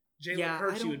Hurts. Jalen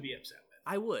Hurts, you would be upset with.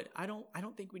 I would. I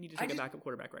don't think we need to take a backup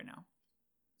quarterback right now.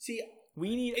 See,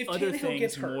 we need if other Tannehill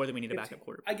gets things hurt, more than we need a backup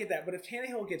quarterback. I get that, but if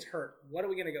Tannehill gets hurt, what are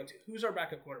we going to go to? Who's our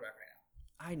backup quarterback right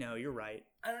now? I know, you're right.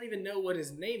 I don't even know what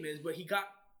his name is, but he got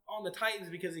on the Titans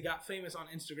because he got famous on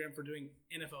Instagram for doing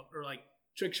NFL or like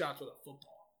trick shots with a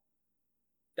football.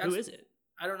 Who is it?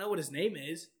 I don't know what his name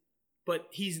is, but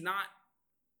he's not.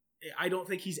 I don't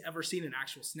think he's ever seen an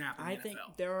actual snap in the NFL. think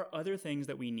there are other things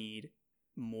that we need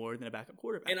more than a backup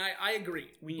quarterback. And I agree.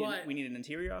 We need an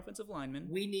interior offensive lineman.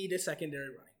 We need a secondary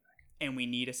running back. And we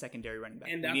need a secondary running back.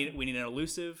 And we need an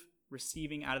elusive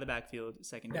receiving out of the backfield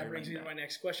secondary That brings me running to back. my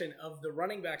next question. Of the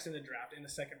running backs in the draft in the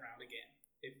second round again,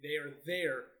 if they are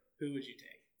there, who would you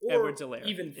take? Or Edwards-Helaire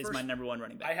even is first, my number 1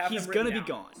 running back. I have He's him going to written be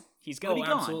down. gone. He's going to be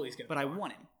gone. Absolutely he's gonna but be I gone.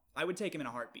 want him. I would take him in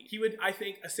a heartbeat. He would. I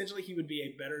think essentially he would be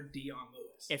a better Dion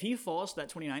Lewis. If he falls to that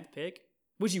 29th pick,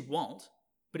 which he won't,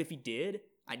 but if he did,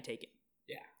 I'd take him.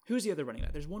 Yeah. Who's the other running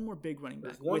back? There's one more big running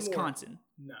back. There's one Wisconsin.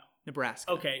 No.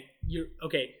 Nebraska. Okay.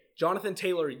 Jonathan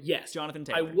Taylor. Yes. Jonathan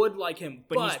Taylor. I would like him,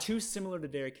 but he's too similar to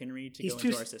Derrick Henry to go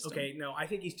into our system. Okay. No, I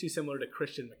think he's too similar to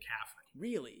Christian McCaffrey.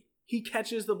 Really? He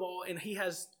catches the ball and he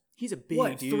has He's a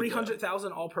big dude.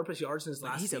 300,000 all-purpose yards in his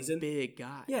last season. He's a big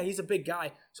guy. Yeah, he's a big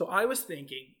guy. So I was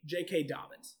thinking J.K.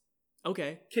 Dobbins.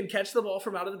 Okay. Can catch the ball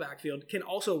from out of the backfield. Can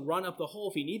also run up the hole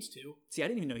if he needs to. See, I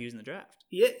didn't even know he was in the draft.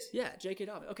 He is. Yeah, J.K.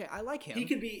 Dobbins. Okay, I like him. He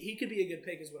could be a good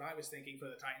pick is what I was thinking for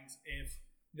the Titans if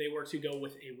they were to go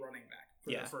with a running back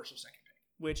for their first or second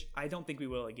pick. which I don't think we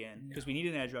will again because we need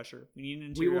an edge rusher. We need an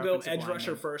We interior will go offensive edge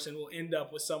rusher lineman. first, and we'll end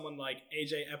up with someone like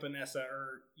AJ Epinesa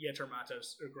or Yetur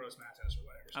Matos or Gross Matos or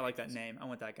whatever. his I like name that is. name. I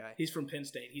want that guy. He's from Penn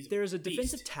State. He's There's a beast.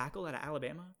 defensive tackle out of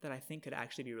Alabama that I think could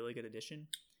actually be a really good addition.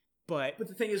 But But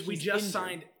the thing is, we he's just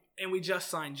injured.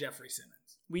 signed Jeffrey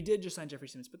Simmons. We did just sign Jeffrey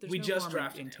Simmons, but there's We no just harm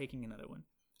drafted in him. taking another one.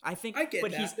 I think I get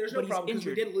but that. He's, There's but no he's problem because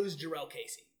we injured. did lose Jarrell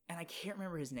Casey. And I can't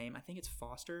remember his name. I think it's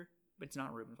Foster, but it's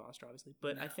not Reuben Foster, obviously.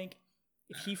 But I think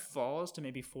if he falls to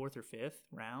maybe 4th or 5th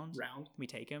round, we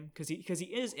take him because he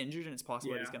is injured and it's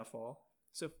possible that he's Yeah. going to fall.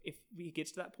 So if he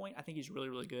gets to that point, I think he's really,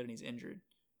 really good and he's injured.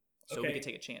 So we Okay. could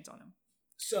take a chance on him.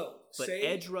 So, But say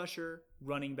edge rusher,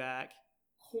 running back,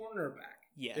 cornerback.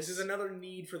 yes. This is another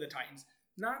need for the Titans.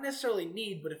 Not necessarily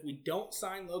need, but if we don't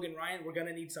sign Logan Ryan, we're going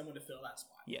to need someone to fill that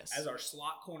spot. Yes. As our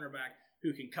slot cornerback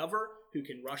who can cover, who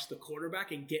can rush the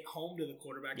quarterback and get home to the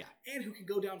quarterback, Yeah. and who can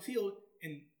go downfield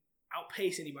and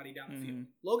outpace anybody down the field. Mhm.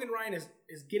 Logan Ryan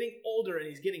is getting older and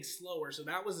he's getting slower, so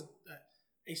that was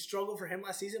a struggle for him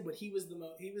last season, but he was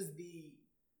the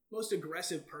most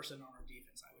aggressive person on our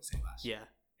defense, I would say, last year. Yeah.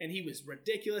 And he was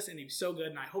ridiculous, and he was so good,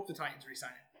 and I hope the Titans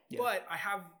re-sign him. Yeah. But I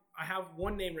have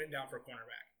one name written down for a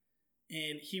cornerback,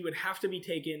 and he would have to be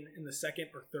taken in the 2nd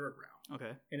or 3rd round,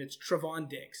 Okay. and it's Trevon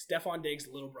Diggs, Stephon Diggs'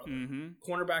 little brother, Mm-hmm.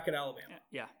 cornerback at Alabama.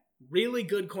 Yeah. Really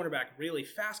good cornerback, really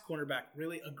fast cornerback,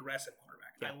 really aggressive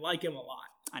cornerback. Yeah. I like him a lot.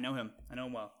 I know him. I know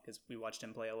him well because we watched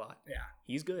him play a lot. Yeah,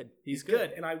 He's good. he's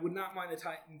good, and I would not mind the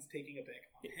Titans taking a pick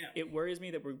on him. It worries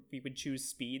me that we would choose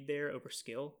speed there over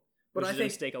skill, But which I is a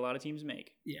think- mistake a lot of teams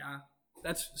make. Yeah,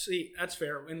 that's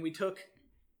fair. And we took,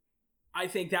 I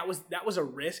think that was a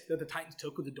risk that the Titans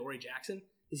took with Adoree Jackson.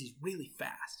 Is he's really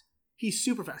fast. He's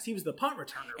super fast. He was the punt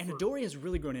returner. And for- Adoree has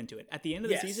really grown into it. At the end of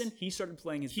the Yes. season, he started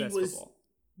playing his He best was- football.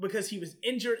 because he was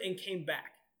injured and came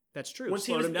back. That's true. Once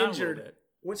he Slowed was him down a injured, little bit.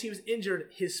 once he was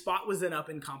injured, his spot was then up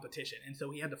in competition, and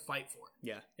so he had to fight for it.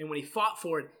 Yeah. And when he fought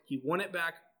for it, he won it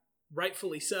back,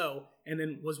 rightfully so, and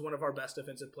then was one of our best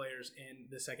defensive players in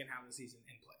the second half of the season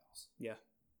in playoffs. Yeah.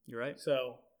 You're right.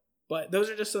 So, but those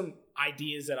are just some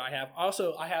ideas that I have.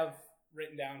 Also, I have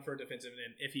written down for a defensive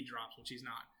end, if he drops, which he's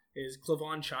not, is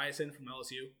Clavon Chiasen from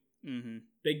LSU. Mm-hmm.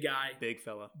 Big guy, Big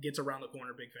fella. gets around the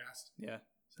corner big fast. Yeah.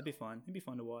 It'd be fun. It'd be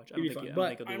fun to watch. I It'd don't be think fun. I don't But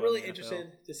think he'll do I'm well really in the NFL.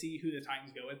 interested to see who the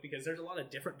Titans go with because there's a lot of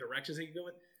different directions they can go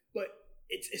with. But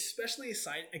it's especially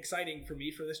exciting for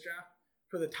me for this draft,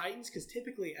 for the Titans, because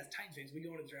typically as Titans fans, we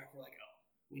go into the draft, we're like, oh,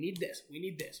 we need this, we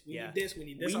need this, we Yeah. need this, we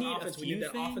need this We on need a offense, we few need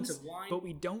that things, offensive line. But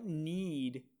we don't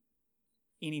need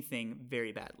anything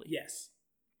very badly. Yes.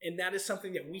 And that is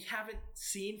something that we haven't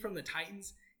seen from the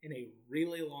Titans in a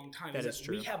really long time. That is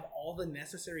true. We have all the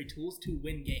necessary tools to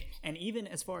win games. And even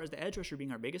as far as the edge rusher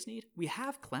being our biggest need, we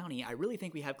have Clowney. I really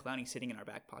think we have Clowney sitting in our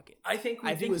back pocket. I think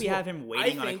I think we have him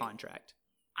waiting on a contract.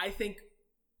 I think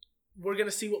we're going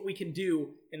to see what we can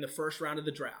do in the first round of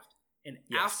the draft. And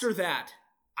Yes. after that,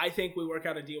 I think we work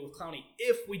out a deal with Clowney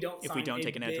if we don't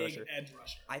take an edge rusher. edge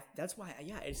rusher. That's why,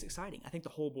 it's exciting. I think the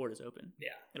whole board is open. Yeah.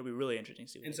 It'll be really interesting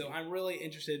to see what And they so do. I'm really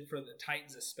interested for the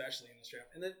Titans, especially in this draft.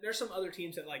 And then there's some other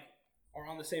teams that are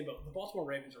on the same boat. The Baltimore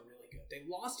Ravens are really good. They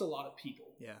lost a lot of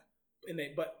people, Yeah.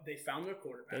 but they found their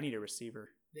quarterback. They need a receiver.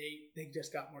 They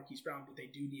just got Marquise Brown, but they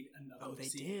do need another. Oh, they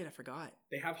receiver. did. I forgot.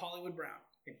 They have Hollywood Brown,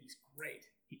 and he's great.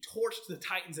 He torched the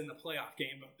Titans in the playoff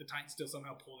game, but the Titans still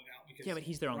somehow pulled it out because Yeah, but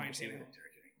he's their only Ryan receiver. Tannehill and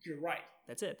Derrick Henry. You're right.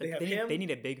 That's it. They have need, him. they need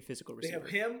a big physical They receiver. have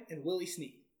him and Willie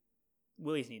Snead.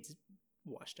 Willie's needs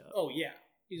washed up. Oh yeah,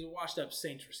 he's a washed-up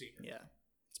Saints receiver. Yeah.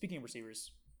 Speaking of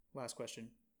receivers, last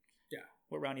question. Yeah.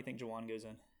 What round do you think Jawan goes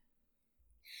in?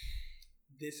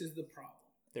 This is the problem.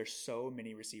 There's so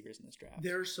many receivers in this draft.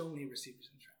 There are so many receivers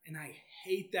in the draft, and I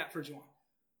hate that for Juwan.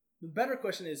 The better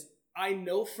question is, I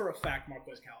know for a fact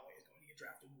Marquez Callaway is going to get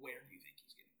drafted. Where do you think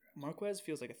he's getting drafted? Marquez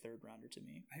feels like a third rounder to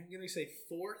me. I'm going to say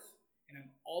 4th, and I'm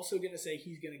also going to say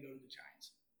he's going to go to the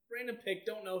Giants. Random pick.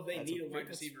 Don't know if they need a wide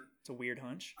receiver. It's a weird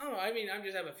hunch. Oh, I mean, I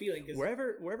just have a feeling because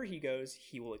Wherever he goes,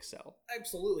 he will excel.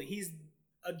 absolutely, he's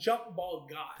a jump ball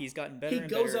guy. He's gotten better He and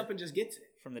goes better up and just gets it.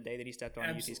 from the day that he stepped on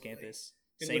UC's Absolutely. campus.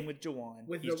 And Same with Jawan.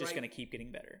 with He's the just right- going to keep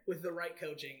getting better. With the right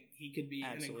coaching, he could be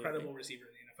Absolutely. an incredible receiver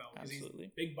in the NFL. Because Absolutely.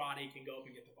 he's big body, can go up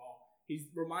and get the ball. He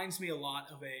reminds me a lot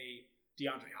of a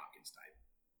DeAndre Hopkins type.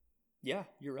 Yeah,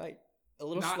 you're right. A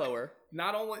little Not- slower,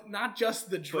 Not just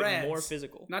the dreads, but more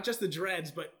physical. not just the dreads,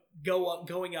 but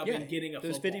going up and getting a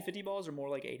those football. 50-50 balls are more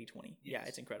like 80-20. Yeah, Yes.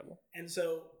 it's incredible. And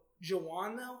so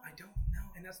Jawan, though, I don't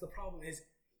know, and that's the problem is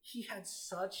he had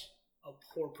such a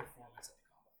poor performance at the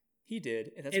combine. He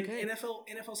did, and that's And okay.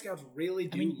 NFL scouts really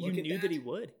do I mean, look you at knew that. that he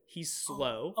would. He's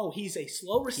slow. Oh, he's a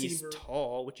slow receiver. He's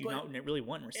tall, which you but- not really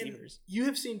want in And receivers. you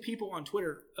have seen people on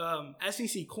Twitter,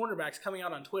 SEC cornerbacks coming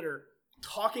out on Twitter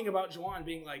talking about Juwan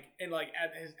being like, and like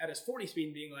at his 40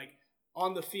 speed being like,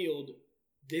 on the field,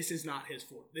 this is not his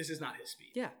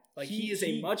speed. Yeah, Like he is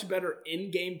a much better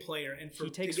in-game player, and he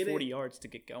takes to get 40 yards to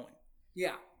get going.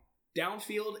 Yeah,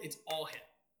 downfield, it's all him.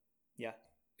 Yeah,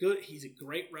 Good. He's a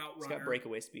great route he's runner. got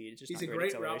breakaway speed. Just He's not a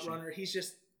great route acceleration. runner.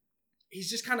 He's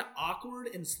just kind of awkward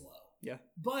and slow. Yeah,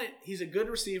 But he's a good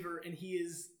receiver, and he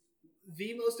is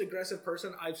the most aggressive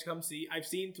person I've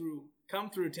seen come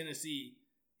through Tennessee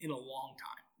in a long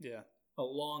time. yeah, A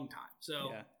long time. So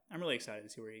yeah. I'm really excited to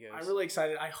see where he goes. I'm really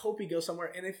excited. I hope he goes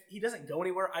somewhere. And if he doesn't go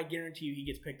anywhere, I guarantee you he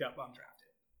gets picked up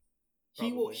undrafted.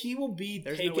 Probably. He will be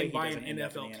There's no way taken he by an doesn't end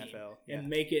up in NFL the team NFL. Yeah. and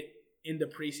make it into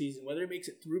preseason. Whether he makes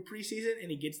it through preseason and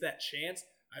he gets that chance,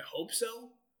 I hope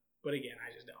so. But again,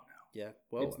 I just don't know. Yeah.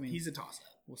 Well, He's a toss-up.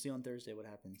 we'll see on Thursday what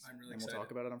happens. I'm really and excited. we'll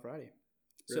talk about it on Friday.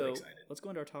 Really so excited. let's go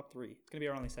into our top 3. It's gonna be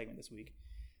our only segment this week.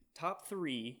 Top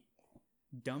 3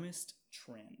 dumbest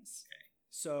trends. Okay.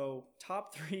 So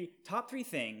top three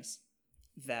things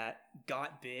that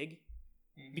got big,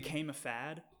 Mhm. became a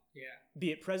fad, Yeah.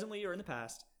 be it presently or in the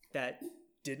past, that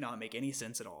did not make any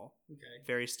sense at all. Okay.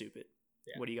 Very stupid.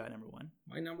 Yeah. What do you got, number 1?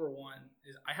 My number 1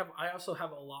 is I also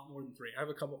have a lot more than 3. I have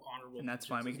a couple honorable And that's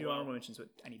fine. We mentions can as do well. honorable mentions, but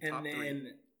I need And top 3.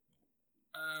 then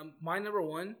my number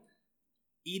 1,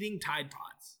 eating Tide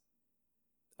Pods.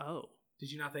 Oh,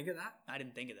 Did you not think of that? I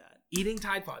didn't think of that. Eating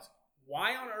Tide Pods.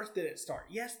 Why on earth did it start?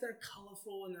 Yes, they're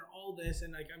colorful and they're all this,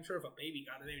 and like I'm sure if a baby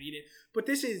got it, they would eat it. But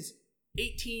this is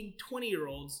 18,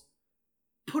 20-year-olds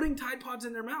putting Tide Pods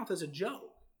in their mouth as a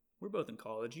joke. We're both in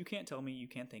college. You can't tell me you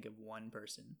can't think of one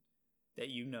person that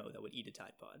you know that would eat a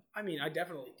Tide Pod. I mean, I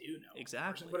definitely do know.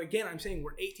 Exactly. But again, I'm saying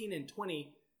we're 18 and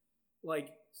 20,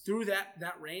 like through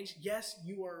that range. Yes,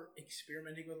 you are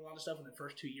experimenting with a lot of stuff in the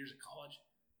first 2 years of college,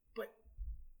 but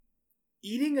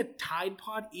eating a Tide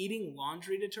Pod, eating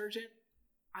laundry detergent,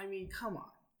 I mean, come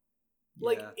on.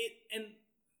 Like Yeah. and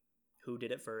Who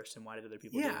did it first and why did other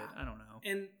people do it? Yeah. I don't know.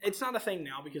 And it's not a thing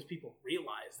now because people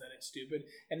realize that it's stupid,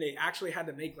 and they actually had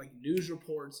to make like news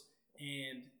reports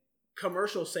and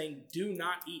commercials saying "Do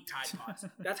not eat Tide Pods."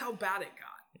 That's how bad it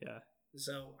got. Yeah.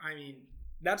 So I mean,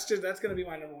 that's going to be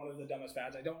my number 1 of the dumbest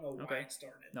fads. I don't know why Okay. it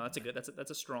started. No,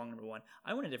 that's a strong number 1.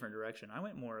 I went a different direction. I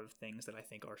went more of things that I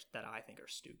think are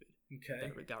stupid. Okay.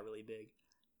 That got really big.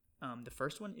 The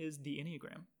first one is the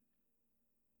Enneagram.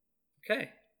 Okay.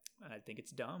 I think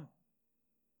it's dumb.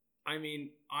 I mean,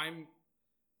 I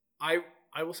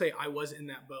will say I was in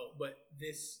that boat, but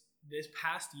this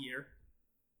past year,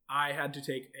 I had to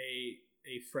take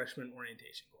a freshman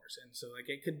orientation course, and so like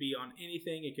it could be on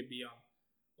anything, it could be on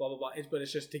blah blah blah. But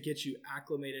it's just to get you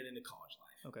acclimated into college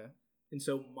life. Okay. And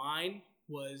so mine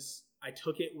was I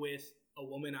took it with a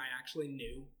woman I actually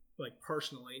knew, like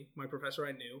personally. My professor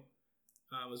I knew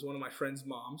was one of my friend's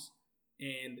moms,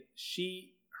 and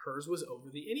hers was over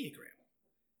the Enneagram,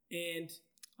 and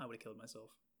I would have killed myself.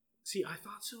 see, I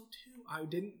thought so too. I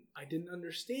didn't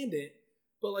understand it,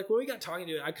 but like when we got talking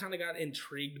to it, I kind of got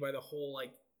intrigued by the whole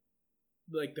like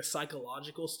the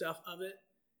psychological stuff of it.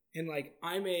 And like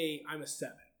I'm a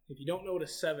 7. If you don't know what a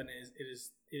 7 is, it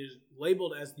is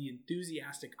labeled as the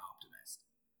enthusiastic optimist.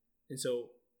 And so,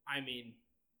 I mean,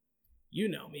 you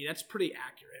know me, that's pretty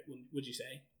accurate. Would you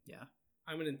say? Yeah.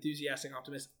 I'm an enthusiastic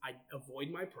optimist. I avoid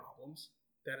my problems.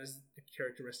 That is a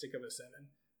characteristic of a 7.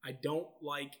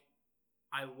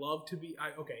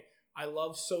 I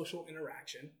love social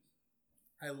interaction.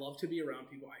 I love to be around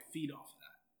people. I feed off of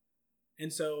that.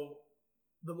 And so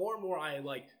the more and more I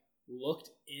like looked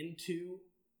into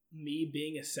me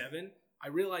being a 7, I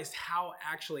realized how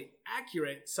actually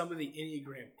accurate some of the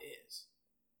Enneagram is.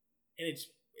 And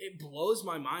it blows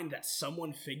my mind that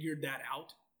someone figured that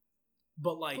out.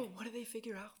 But like, But what do they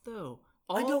figure out though?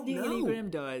 I All don't the know. Enneagram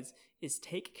does is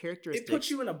take characteristics it puts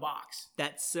you in a box.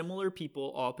 that similar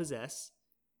people all possess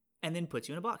and then puts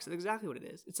you in a box. That's exactly what it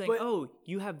is. It's saying, But- oh,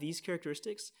 you have these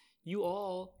characteristics. You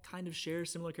all kind of share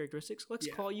similar characteristics. Let's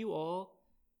Yeah. call you all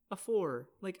a 4.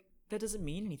 Like, that doesn't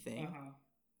mean anything. Uh-huh.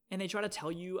 And they try to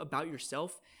tell you about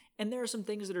yourself. And there are some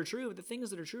things that are true, but the things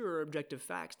that are true are objective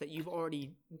facts that you've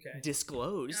already Okay.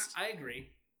 disclosed. I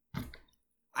agree.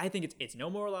 I think it's no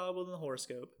more reliable than the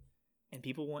horoscope. And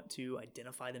people want to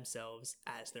identify themselves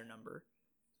as their number.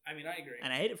 I mean, I agree.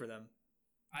 And I hate it for them.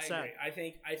 I sad.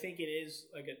 agree. I think it is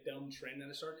like a dumb trend that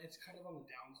has started. It's kind of on the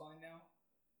downcline now.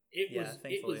 It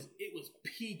thankfully. was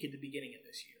peak at the beginning of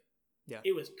this year. Yeah.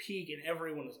 It was peak and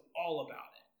everyone was all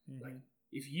about it. Mhm. Like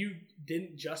if you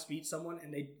didn't just beat someone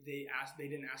and they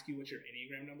didn't ask you what your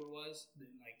Enneagram number was, then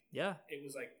like Yeah. it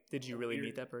was like, Did you really weird-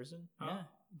 meet that person? Huh?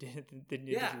 Yeah. Did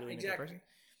you Yeah, really exactly. meet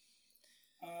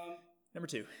that person? Number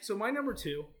 2. So my number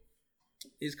 2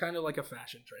 is kind of like a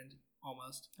fashion trend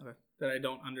almost Okay. that I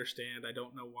don't understand. I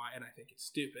don't know why, and I think it's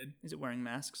stupid. Is it wearing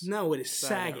masks? No, it is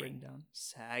That's what I got written sagging. down.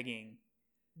 Sagging.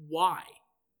 Why?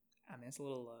 I mean, it's a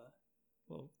little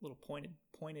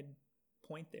pointed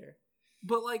point there.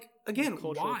 But like again,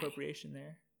 Cultural why? appropriation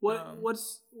there. What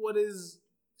is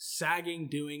sagging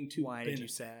doing to Why did you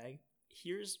benefit? sag?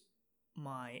 Here's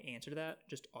my answer to that,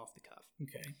 just off the cuff.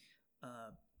 Okay.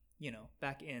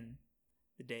 Back in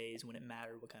the days when it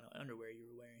mattered what kind of underwear you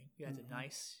were wearing, you had some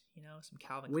nice, some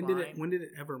Calvin When Klein, did it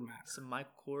ever matter? some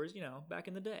Michael Kors, back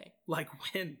in the day, Like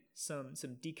when? some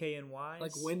DKNYs.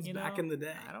 Like when's back in the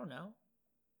day? I don't know.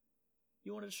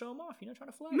 You wanted to show them off, trying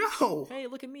to flex. No. Hey,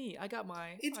 look at me! I got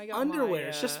my. It's I got underwear. My,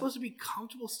 It's just supposed to be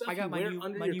comfortable stuff I got you my wear new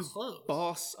under my your new clothes.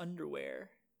 Boss underwear.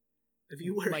 If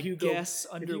you wear my Hugo Guess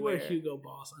if you wear underwear. Hugo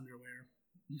Boss underwear,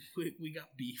 we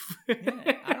got beef.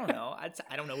 Yeah, I don't know.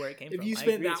 I don't know where it came If from. you I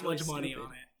spent agree, that it's really much money stupid.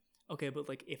 on it, Okay, but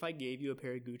like if I gave you a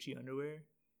pair of Gucci underwear,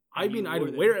 I and mean, you I'd wore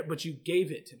them- wear it, but you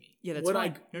gave it to me. Yeah, that's would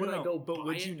fine. Would I go But buy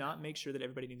would it? you not make sure that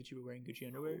everybody knew that you were wearing Gucci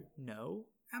underwear? No.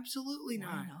 Absolutely Why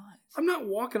not. not? I'm not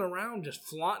walking around just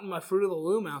flaunting my Fruit of the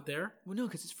Loom out there. Well, no,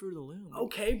 because it's Fruit of the Loom.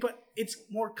 Okay, but it's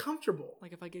more comfortable.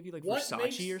 Like if I gave you like What Versace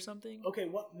makes- or something. Okay,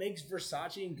 what makes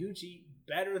Versace and Gucci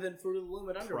better than Fruit of the Loom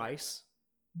and underwear? Price.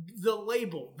 The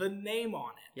label, the name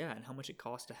on it. Yeah, and how much it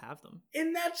costs to have them.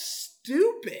 And that's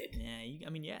stupid.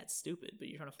 Yeah, it's stupid, but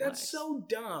you're trying to flex. That's so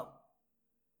dumb.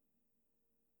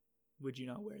 Would you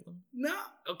not wear them? No,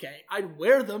 okay, I'd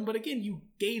wear them, but again, you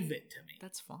gave it to me.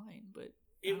 That's fine, but I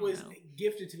It don't was know.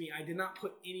 gifted to me. I did not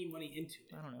put any money into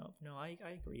it. I don't know. No, I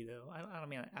agree though. I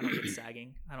mean, I don't get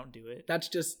sagging. I don't do it. That's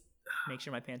just Make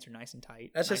sure my pants are nice and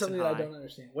tight. that's just nice and something that I high. don't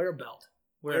understand. Wear a belt.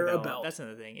 Wear Wear a belt. That's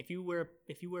another thing. If you wear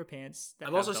pants, that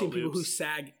I've have also seen belt people who loops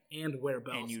sag and wear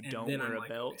belts, and you don't then wear I'm a like,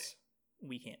 belt, okay.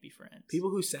 we can't be friends.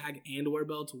 People who sag and wear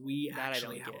belts, we That I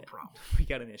actually don't have get. a problem. We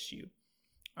got an issue.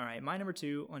 All right, my number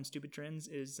 2 on stupid trends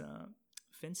is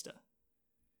Finsta.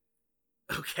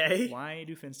 Okay. Why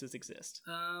do Finstas exist?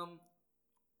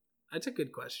 That's a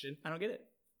good question. I don't get it.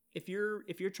 If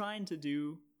you're trying to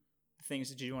do the things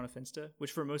that you do on a Finsta,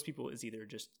 which for most people is either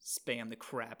just spam the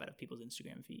crap out of people's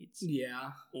Instagram feeds,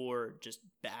 Yeah. or just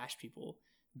bash people,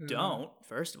 Mhm. don't,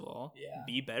 first of all, Yeah.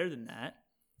 be better than that.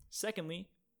 Secondly,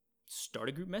 start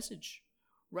a group message.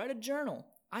 Write a journal.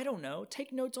 I don't know.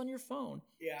 Take notes on your phone.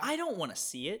 Yeah. I don't want to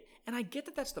see it. And I get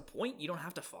that that's the point. You don't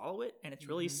have to follow it. And it's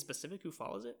really Mhm. specific who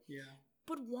follows it. Yeah.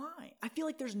 But why? I feel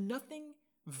like there's nothing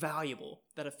valuable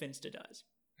that a Finsta does.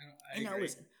 I And now agree.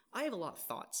 listen, I have a lot of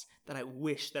thoughts that I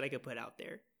wish that I could put out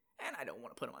there. And I don't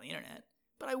want to put them on the internet.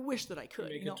 But I wish that I could.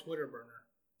 Make a Twitter burner.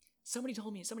 Somebody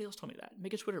else told me that.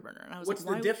 Make a Twitter burner. And I was What's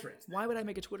like, the difference? Why would I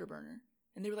make a Twitter burner?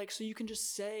 And they were like, so you can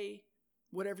just say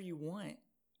whatever you want,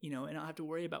 and not have to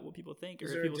worry about what people think or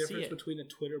Is if there a people see difference it. between a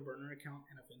Twitter burner account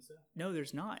and a Finsta? No,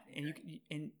 there's not.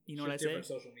 And you know what I Just say? different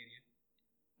social media.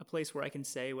 A place where I can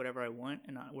say whatever I want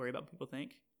and not worry about what people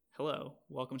think. Hello,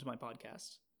 welcome to my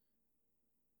podcast.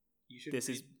 You should. This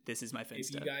read- is my If you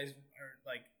Finsta. guys are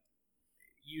like,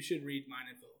 you should read mine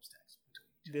and Philip's text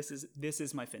between This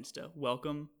is my Finsta.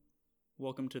 Welcome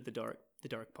to the dark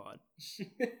pod. each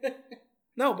other.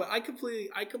 No, but I completely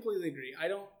agree.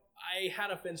 I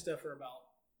had a Finsta for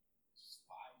about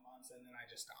 5 months and then I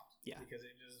just stopped. Yeah. Because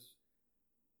it just,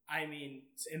 I mean,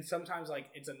 and sometimes like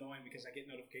it's annoying because I get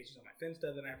notifications on my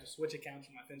Finsta, then I have to switch accounts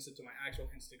from my Finsta to my actual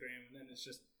Instagram, and then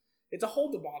it's a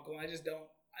whole debacle. And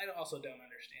I also don't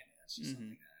understand it. It's just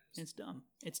something that It's dumb.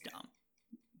 It's dumb.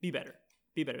 Be better.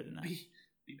 Be better than that.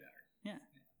 be better. Yeah.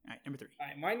 All right, number 3. All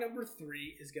right, my number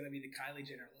 3 is going to be the Kylie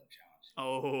Jenner lip challenge.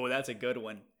 Oh, that's a good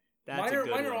one. Mine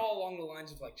are all along the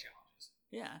lines of like challenges.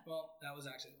 Yeah. Well, that was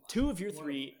actually the last 2 of your one.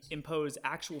 3 impose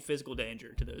actual physical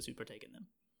danger to those who partake in them.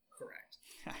 Correct.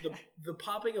 The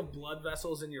popping of blood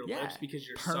vessels in your Yeah. lips because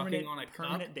you're sucking on a cup.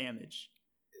 permanent damage.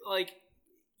 Like,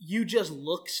 you just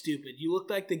look stupid. You look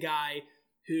like the guy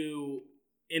who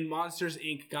in Monsters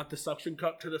Inc. got the suction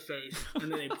cup to the face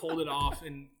and then they pulled it off,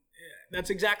 and that's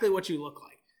exactly what you look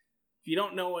like. If you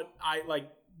don't know what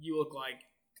you look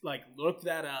like look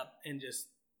that up and just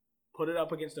put it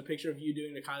up against a picture of you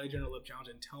doing the Kylie Jenner lip challenge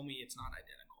and tell me it's not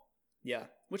identical. Yeah.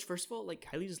 Which, first of all, like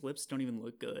Kylie's lips don't even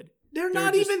look good. They're They're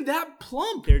not just- even that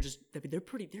plump. They're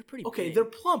pretty. Okay, big. they're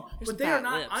plump, There's but they are fat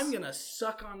not. lips. I'm gonna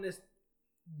suck on this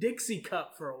Dixie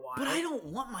cup for a while. But I don't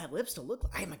want my lips to look.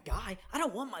 I am a guy. I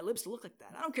don't want my lips to look like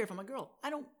that. I don't care if I'm a girl. I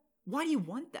don't Why do you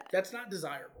want that? That's not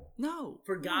desirable. No.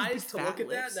 For You want guys to big look fat at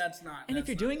that, lips. that's not. And if that's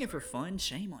you're not doing it for desirable. fun,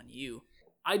 shame on you.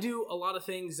 I do a lot of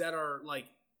things that are like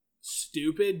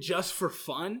stupid just for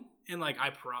fun, and like I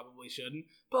probably shouldn't.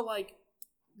 But like,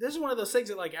 this is one of those things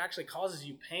that like actually causes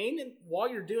you pain, and while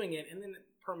you're doing it, and then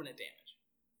permanent damage,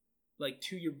 like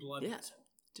to your blood Yeah. vessel.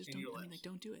 Just in don't. your I mean, lips. like,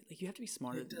 don't do it. Like, you have to be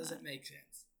smarter It than doesn't that. make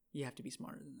sense. You have to be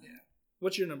smarter than that. Yeah.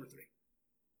 What's your number 3?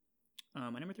 My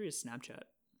number 3 is Snapchat.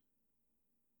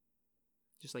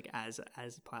 Just like as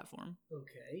a platform,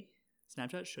 Okay.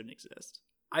 Snapchat shouldn't exist.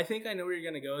 I think I know where you're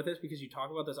going to go with this because you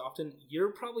talk about this often.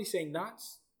 You're probably saying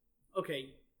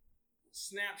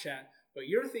Snapchat, but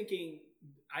you're thinking,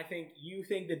 I think you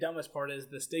think the dumbest part is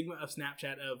the stigma of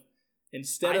Snapchat of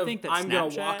instead I of think that I'm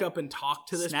going to walk Snapchat- up and talk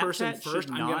to this Snapchat person should first,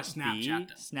 I'm going not to Snapchat them.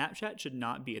 Snapchat should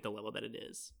not be at the level that it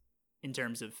is in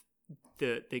terms of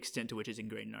the extent to which it's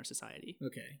ingrained in our society.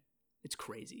 Okay. It's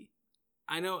crazy.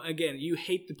 I know, again, you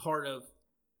hate the part of,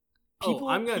 People-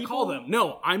 I'm going to call people- them.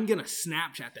 No, I'm going to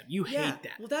Snapchat them. You Yeah, hate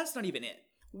that. well, that's not even it.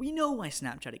 We know why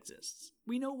Snapchat exists.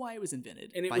 We know why it was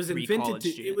invented. And it by was 3 invented college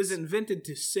to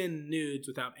students. send nudes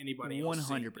without anybody else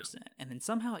seeing them. 100%. And then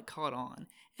somehow it caught on.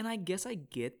 And I guess I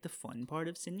get the fun part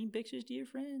of sending pictures to your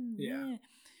friends. Yeah.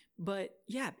 But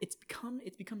yeah, it's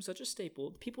become such a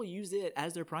staple. People use it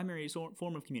as their primary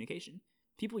form of communication.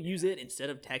 People use it instead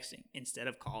of texting, instead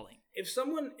of calling. If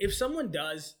someone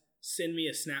does send me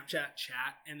a Snapchat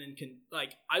chat and then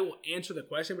I will answer the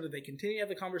question, but if they continue to have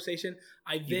the conversation,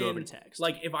 I You go then over to text.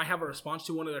 like if I have a response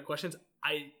to one of their questions,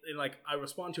 I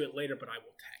respond to it later, but I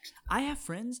will text. I have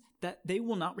friends that they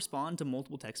will not respond to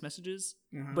multiple text messages,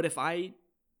 Mhm. but if I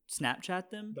Snapchat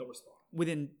them They'll respond.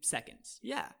 within seconds,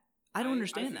 yeah. I don't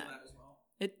understand feel that. as well.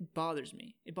 It bothers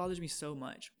me. It bothers me so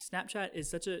much. Snapchat is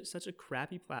such a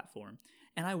crappy platform,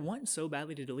 and I want so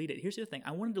badly to delete it. Here's the other thing: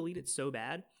 I want to delete it so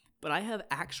bad, but I have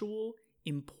actual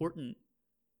important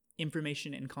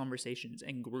information and conversations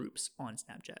and groups on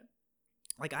Snapchat.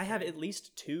 Like I have at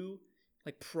least 2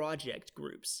 like project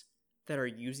groups that are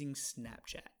using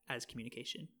Snapchat as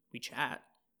communication. We chat,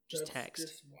 just That's text,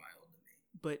 just wild to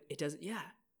me. but it doesn't. Yeah.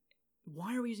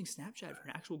 Why are we using Snapchat for an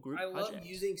actual group I project? love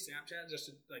using Snapchat just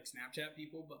to like Snapchat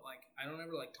people, but like I don't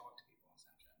ever like talk to people on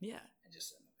Snapchat. Yeah. I just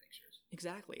send them pictures.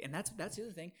 Exactly. And that's the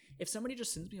other thing. If somebody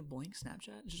just sends me a blank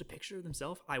Snapchat, just a picture of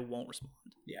themselves, I won't respond.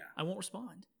 Yeah. I won't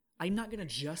respond. I'm not going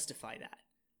to justify that.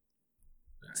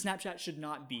 Right. Snapchat should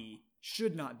not be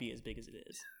as big as it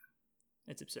is.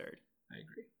 It's absurd. I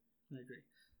agree.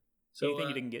 So anything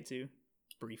you didn't get to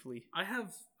briefly? I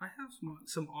have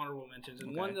some honorable mentions,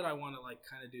 and Okay. one that I want to like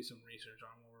kind of do some research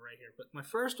on while we're right here. But my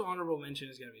first honorable mention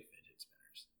is going to be fidget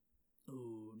spinners.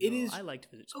 Ooh, It no, is- I liked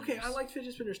fidget spinners. Okay, I liked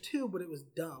fidget spinners too, but it was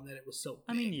dumb that it was so big.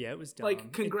 I mean, yeah, it was dumb. It like did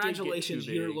get congratulations,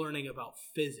 too you're big. learning about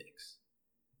physics.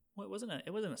 Well, it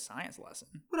wasn't a science lesson.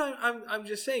 But I'm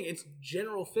just saying it's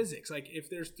general physics. Like if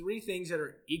there's 3 things that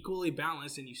are equally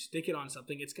balanced and you stick it on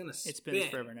something, it's gonna spin. It spins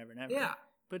forever and ever and ever. Yeah.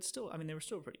 But still, I mean, they were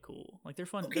still pretty cool. Like they're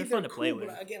fun. Okay, they're fun to play cool, with.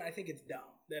 But again, I think it's dumb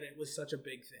that it was such a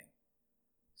big thing.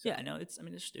 So- Yeah, no,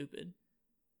 they're stupid.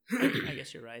 I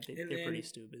guess you're right. They're And pretty then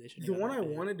stupid. They shouldn't. The have one that I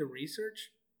big. wanted to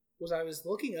research was I was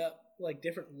looking up like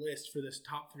different lists for this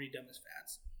top 3 dumbest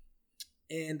fads,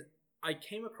 and I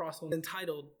came across one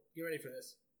entitled. You ready for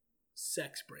this?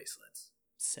 Sex bracelets.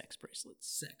 Sex bracelets,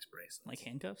 Sex bracelets. like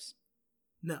handcuffs.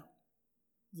 No,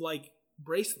 like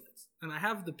bracelets. And I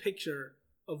have the picture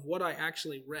of what I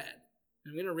actually read.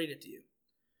 I'm going to read it to you.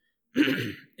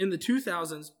 In the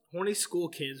 2000s, horny school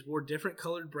kids wore different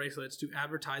colored bracelets to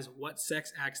advertise what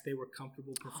sex acts they were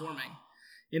comfortable performing.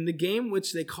 In the game,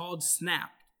 which they called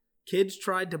Snap, kids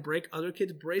tried to break other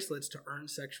kids' bracelets to earn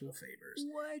sexual favors.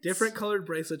 What? Different colored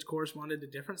bracelets corresponded to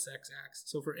different sex acts.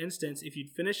 So, for instance, if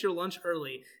you'd finish your lunch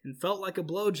early and felt like a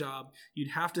blowjob,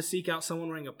 you'd have to seek out someone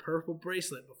wearing a purple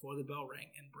bracelet before the bell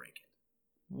rang and break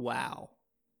it. Wow.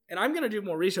 And I'm going to do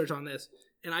more research on this,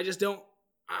 and I just don't.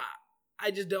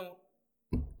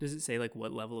 Does it say like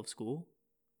what level of school,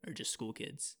 or just school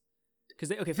kids? Because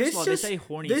first This of all, just- they say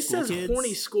horny This school says kids.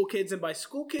 horny school kids, and by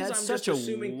school kids, That's I'm such just a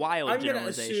assuming. wild I'm going to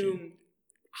generalization. assume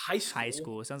high school. High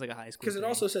school. It sounds like a high school. Because it thing.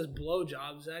 also says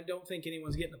blowjobs, and I don't think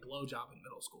anyone's getting a blowjob in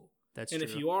middle school. That's And true.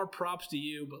 if you are, props to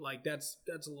you, but like that's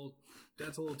a little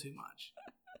too much,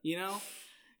 you know.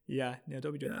 yeah,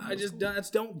 don't be doing that. in middle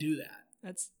school. Don't do that.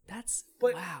 That's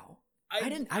But wow.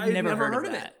 I've never heard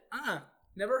of it.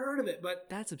 Never heard of it. But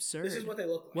That's absurd. this is what they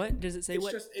look like. What does it say?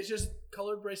 It's just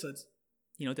colored bracelets,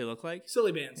 You know what they look like?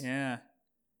 silly bands. Yeah.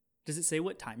 Does it say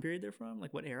what time period they're from?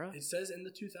 Like what era? It says in the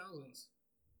 2000s.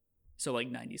 So like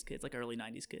 90s kids, like early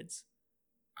 90s kids.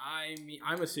 I mean,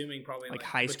 I'm assuming probably Like like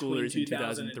high between schoolers in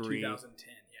 2000 and 2003. 2010.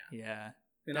 Yeah. Yeah.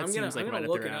 And That I'm gonna seems like I'm right gonna up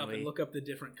look their it up alley. and look up the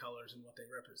different colors and what they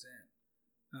represent.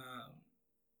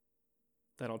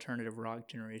 That alternative rock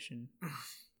generation.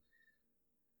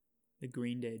 The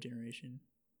Green Day generation.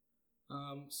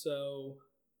 So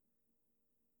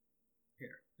here,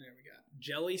 there we go.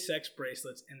 Jelly sex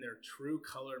bracelets and their true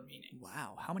color meaning.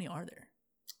 Wow, how many are there?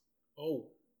 Oh,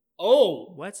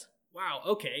 What? wow.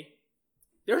 Okay,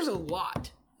 there's a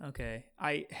lot. Okay,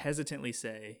 I hesitantly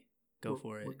say go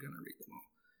for it. We're gonna read them all.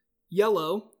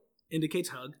 Yellow indicates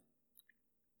hug.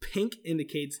 Pink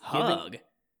indicates Hug?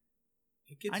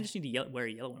 Giving, I just need to wear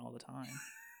a yellow one all the time.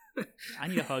 I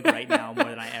need a hug right now more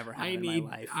than I ever have in my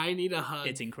life. I need a hug.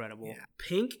 It's incredible. Yeah.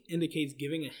 Pink indicates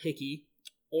giving a hickey.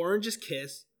 Orange is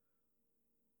kiss.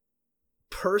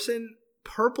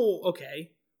 Purple.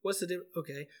 Okay. What's the difference?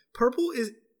 Okay. Purple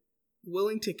is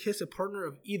willing to kiss a partner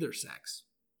of either sex.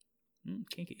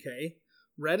 Kinky. Okay.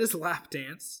 Red is lap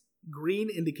dance. Green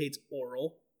indicates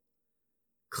oral.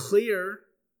 Clear,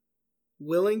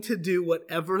 willing to do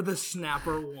whatever the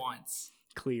snapper wants.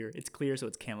 Clear. It's clear, so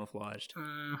it's camouflaged.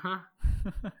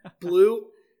 Blue,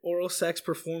 oral sex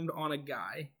performed on a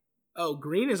guy. Oh,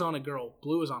 green is on a girl.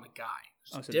 Blue is on a guy.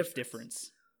 So there's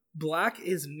difference. Black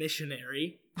is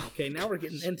missionary. Okay, now we're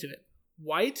getting into it.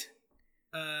 White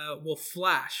will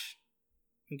flash.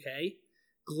 Okay.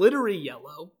 Glittery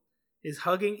yellow is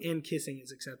hugging and kissing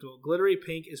is acceptable. Glittery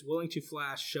pink is willing to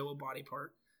flash, show a body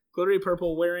part. Glittery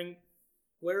purple,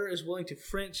 wearer is willing to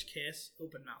French kiss,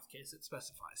 open mouth kiss, it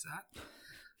specifies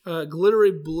that.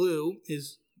 Glittery blue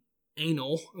is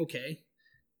anal, okay.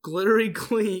 Glittery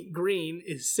green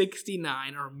is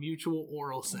 69, or mutual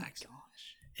oral sex. Oh my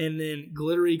gosh. And then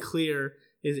glittery clear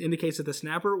indicates that the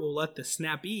snapper will let the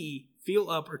snappee feel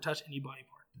up or touch any body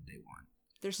part that they want.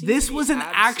 This was an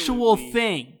actual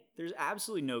thing. There's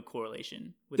absolutely no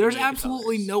correlation with There's any of the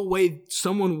absolutely colors. no way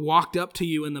someone walked up to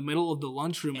you in the middle of the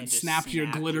lunchroom and And just snapped your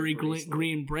snapped glittery your bracelet.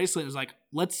 green bracelet and was like,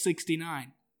 let's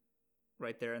 69.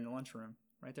 Right there in the lunchroom.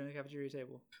 Right there in the cafeteria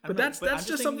table. I But don't know, that's I'm just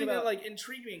thinking something about- that like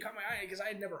intrigued me and caught my eye because I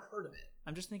had never heard of it.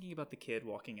 I'm just thinking about the kid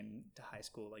walking into high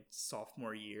school like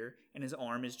sophomore year, and his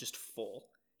arm is just full.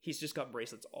 He's just got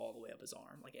bracelets all the way up his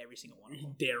arm, like every single one of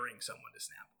them. Daring someone to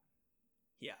snap.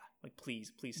 Yeah, like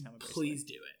please snap a bracelet. Please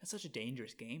do it. That's such a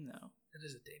dangerous game, though. That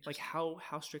is a dangerous. Like how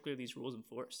strictly are these rules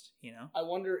enforced? You know? I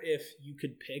wonder if you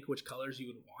could pick which colors you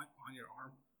would want on your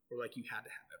arm, or like you had to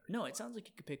have every. No, color. it sounds like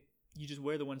you could pick. You just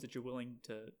wear the ones that you're willing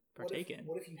to partake in.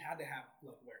 What if you had to have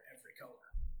like wear every color,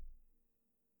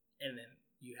 and then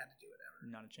you had to do whatever?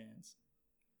 Not a chance.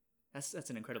 That's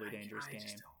an incredibly dangerous I game.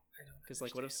 just don't Because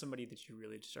like, what if understand. somebody that you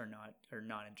really just are not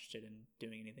interested in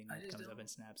doing anything I that just comes up don't- and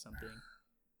snaps something?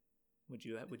 Would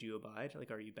you abide?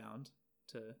 Like, are you bound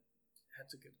to?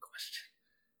 That's a good question.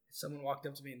 If someone walked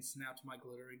up to me and snapped my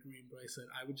glittery green bracelet,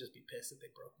 I would just be pissed if they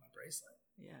broke my bracelet.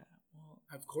 Yeah. Well,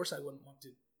 Of course, I wouldn't want to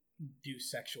do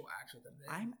sexual acts with them.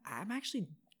 I'm actually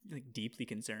like deeply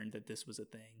concerned that this was a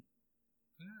thing.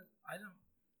 I don't.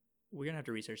 We're gonna have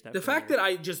to research that. The fact that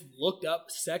I just looked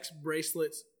up sex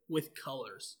bracelets with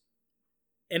colors,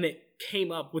 and it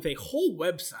came up with a whole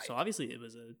website. So obviously it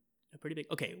was a pretty big.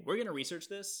 Okay, we're gonna research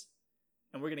this,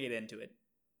 and we're gonna get into it.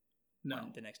 No,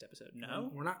 on the next episode. No,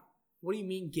 we're not. What do you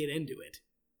mean get into it?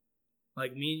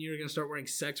 Like me and you are gonna start wearing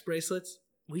sex bracelets?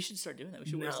 we should start doing that. We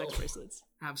should wear No. sex bracelets.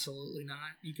 Absolutely not.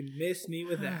 You can miss me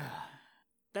with that.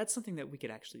 That's something that we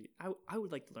could actually. I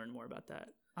would like to learn more about that.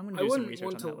 I'm gonna I do some wouldn't research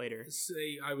want on to that later.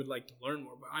 say I would like to learn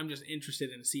more, but I'm just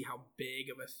interested in to see how big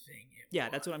of a thing it Yeah,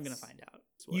 that's what I'm was. gonna find out.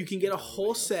 That's what You I can get a tell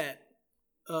whole everybody else. set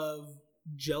of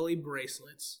jelly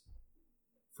bracelets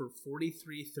for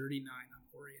 $43.39 on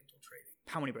Oriental Trading.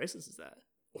 How many bracelets is that?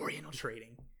 Oriental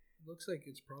Trading. Looks like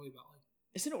it's probably about like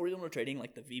Isn't Oriental Trading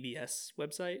like the VBS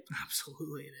website?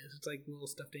 absolutely it is. It's like little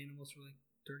stuffed animals for like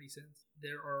 30 cents.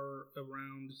 There are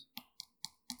around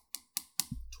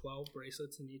 12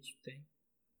 bracelets in each thing.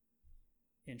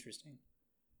 Interesting.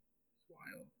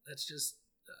 Wild. That's just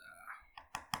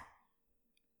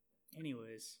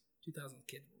Anyways, 2000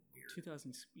 kids were weird.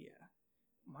 2000s. Yeah,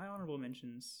 my honorable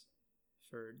mentions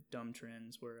for dumb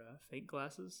trends were fake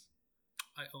glasses.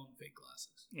 I own fake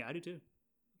glasses. Yeah, I do too.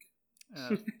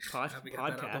 Glad we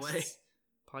got that out of the way.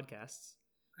 Podcasts.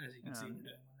 As you can see, Um, we're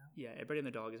doing one now. Yeah, Everybody and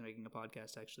the Dog is making a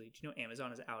podcast. Actually, do you know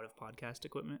Amazon is out of podcast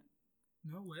equipment?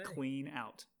 No way. Clean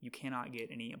out. You cannot get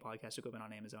any podcast equipment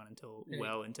on Amazon until Hey.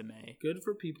 well into May. Good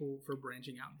for people for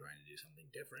branching out and trying to do something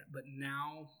different. But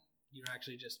now you're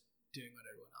actually just doing what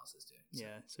everyone else is doing. So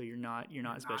Yeah, so you're not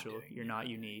special. doing You're it. not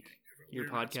unique. We're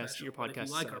Your not podcast- special, your but if podcast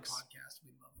you like sucks. our podcast,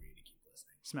 we'd love for you to keep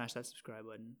listening. Smash that subscribe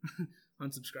button.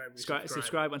 Unsubscribe.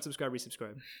 Subscribe, unsubscribe,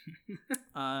 resubscribe.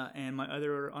 And my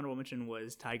other honorable mention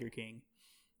was Tiger King.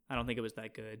 I don't think it was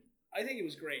that good. I think it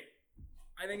was great.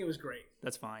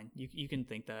 That's fine. You can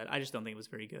think that. I just don't think it was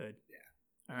very good.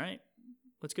 Yeah. All right.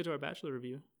 Let's go to our Bachelor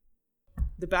review.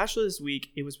 The Bachelor this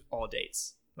week, it was all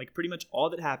dates. Like pretty much all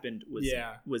that happened was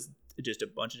just a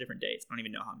bunch of different dates. I don't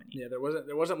even know how many. Yeah, there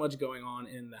wasn't much going on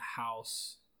in the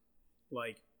house.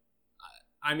 Like,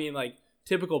 I mean, like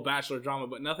typical Bachelor drama,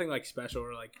 but nothing like special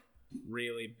or like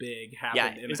really big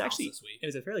happened in the house this week. It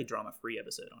was a fairly drama-free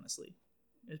episode, honestly.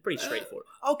 It was pretty straightforward.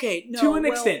 Okay, no, to an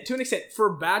extent,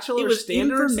 for Bachelor it was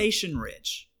standards, information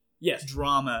rich. Yes,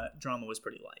 drama was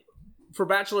pretty light. For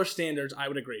Bachelor standards, I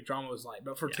would agree. Drama was light,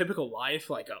 but for typical life,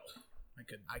 like I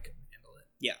could handle it.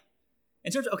 Yeah.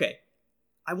 In terms of, okay,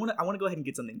 I want to go ahead and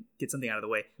get something out of the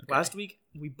way. Okay. Last week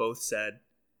we both said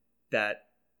that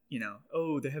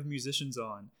they have musicians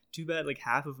on. Too bad like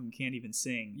half of them can't even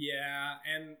sing. Yeah,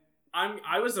 and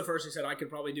I was the first who said I could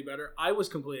probably do better. I was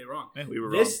completely wrong. Yeah, we were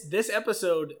wrong. This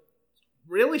episode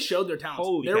really showed their talents.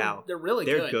 Holy cow. They're really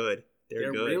good. They're good.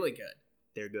 They're really good.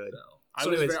 They're good.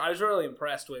 So I was really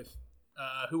impressed with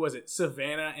who was it?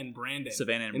 Savannah and Brandon.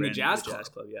 In the Jazz Club,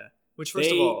 yeah. Which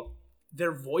of all,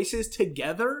 their voices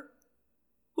together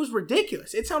was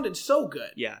ridiculous. It sounded so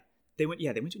good. Yeah. They went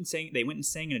and sang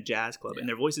in a jazz club and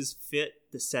their voices fit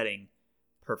the setting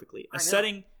perfectly.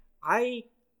 Setting I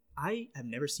have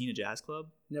never seen a jazz club.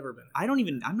 Never been.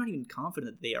 I'm not even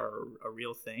confident that they are a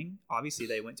real thing. Obviously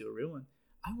they went to a real one.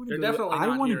 I want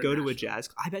to go to a jazz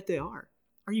club. I bet they are.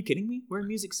 Are you kidding me? We're in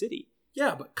Music City.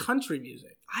 Yeah, but country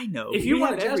music. I know. If you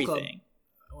want a jazz everything.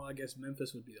 club, well, I guess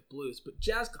Memphis would be the blues, but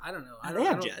jazz, I don't know. They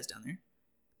have jazz down there.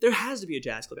 There has to be a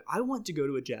jazz club. I want to go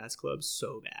to a jazz club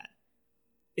so bad.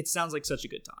 It sounds like such a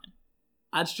good time.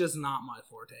 That's just not my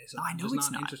forte. So I know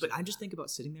it's not, but I just think about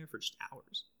sitting there for just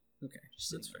hours. Okay,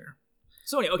 that's fair.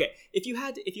 So anyway, okay, if you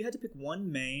had to pick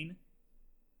one main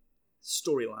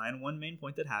storyline, one main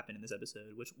point that happened in this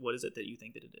episode, what is it that you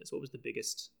think that it is? What was the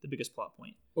biggest plot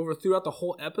point throughout the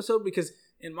whole episode? Because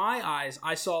in my eyes,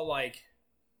 I saw like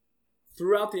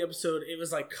throughout the episode, it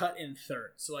was like cut in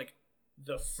thirds. So like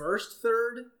the first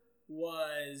third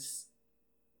was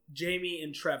Jamie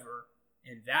and Trevor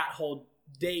and that whole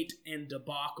date and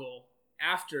debacle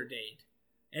after date.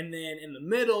 And then in the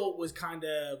middle was kind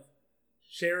of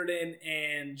Sheridan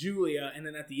and Julia. And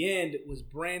then at the end was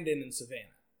Brandon and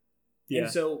Savannah. Yeah.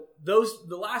 And so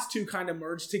the last two kind of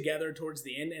merged together towards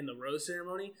the end in the rose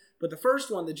ceremony. But the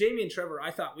first one, the Jamie and Trevor,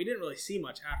 I thought we didn't really see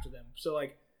much after them. So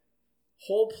like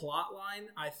whole plot line,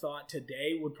 I thought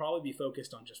today would probably be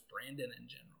focused on just Brandon in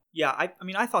general. Yeah, I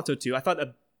mean, I thought so too. I thought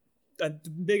the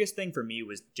biggest thing for me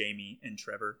was Jamie and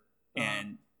Trevor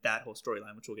and that whole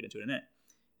storyline, which we'll get into in a minute.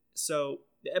 So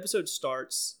the episode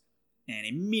starts, and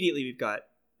immediately we've got,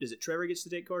 is it Trevor gets the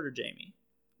date card or Jamie?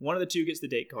 One of the two gets the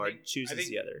date card, chooses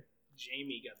the other.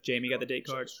 Jamie got the date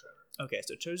card. Okay,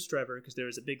 so chose Trevor because there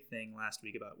was a big thing last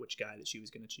week about which guy that she was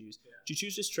going to choose. Yeah. She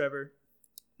chooses Trevor,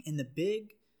 and the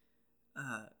big,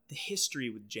 the history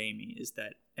with Jamie is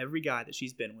that every guy that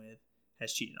she's been with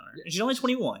has cheated on her. And she's only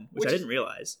 21, which I didn't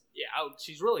realize. Yeah,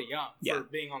 she's really young for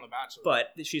being on The Bachelor.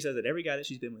 But she says that every guy that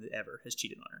she's been with ever has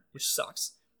cheated on her, which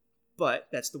sucks. But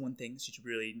that's the one thing she's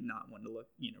really not wanting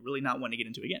to get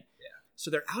into again. Yeah.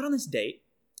 So they're out on this date,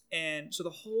 and so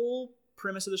the whole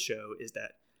premise of the show is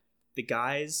that the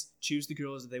guys choose the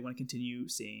girls that they want to continue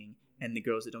seeing, and the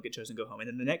girls that don't get chosen go home. And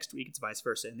then the next week it's vice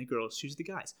versa, and the girls choose the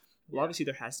guys. Well, obviously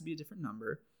there has to be a different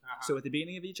number. So at the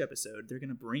beginning of each episode, they're going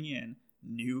to bring in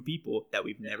new people that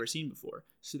we've never seen before.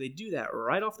 So they do that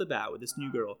right off the bat with this new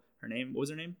girl. What was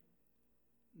her name?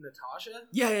 Natasha?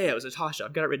 Yeah, it was Natasha.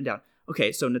 I've got it written down.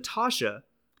 Okay, so Natasha,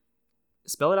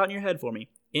 spell it out in your head for me.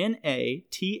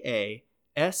 Natascha.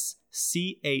 That's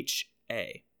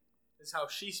how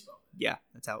she spelled it. Yeah,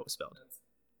 that's how it was spelled.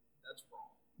 That's wrong.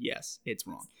 Yes, it's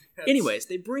wrong. Anyways,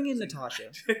 they bring in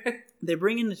Natasha.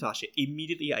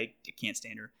 Immediately, I can't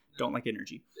stand her. Don't like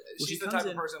energy. Well, she's the type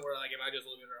of person where, like, if I just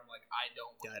look at her, I'm like,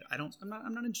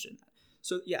 I'm not interested in that.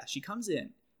 So yeah, she comes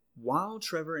in while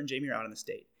Trevor and Jamie are out on this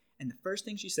date, and the first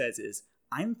thing she says is,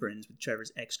 "I'm friends with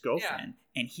Trevor's ex-girlfriend,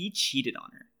 and he cheated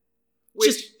on her."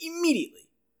 Just immediately.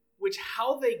 Which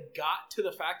how they got to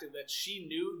the fact that she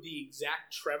knew the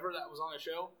exact Trevor that was on the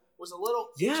show was a little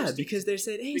interesting. Because they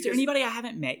said, "Hey, is there anybody I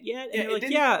haven't met yet?" And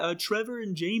they're like, Trevor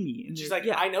and Jamie. And she's like,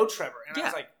 I know Trevor, and I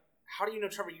was like, how do you know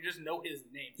Trevor? You just know his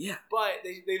name. Yeah. But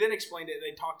they then explained it.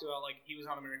 They talked about, like, he was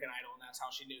on American Idol, and that's how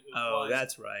she knew who he was. Oh,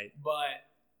 that's right. But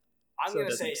I'm going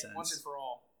to say it once and for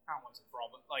all. Not once and for all,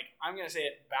 but, like, I'm going to say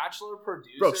it. Bachelor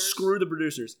producers. Bro, screw the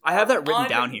producers. I have that written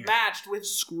down here. Matched with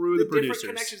the producers.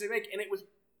 Different connections they make. And it was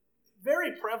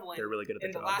very prevalent. They're really good at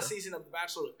in the last season of The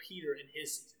Bachelor with Peter in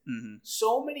his season. Mm-hmm.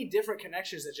 So many different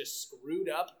connections that just screwed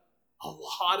up a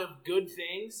lot of good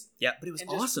things. Yeah, but it was And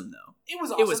just- awesome though. It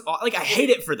was awesome. It was like I hate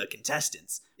it for the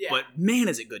contestants, Yeah. but man,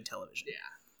 is it good television. Yeah.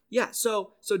 Yeah.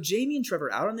 So Jamie and Trevor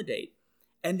are out on the date,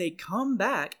 and they come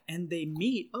back and they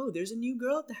meet. Oh, there's a new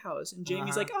girl at the house, and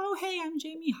Jamie's like, "Oh, hey, I'm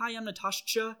Jamie. Hi, I'm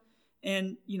Natasha."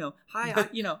 And hi,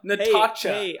 Natasha.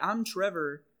 Hey, I'm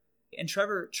Trevor. And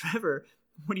Trevor,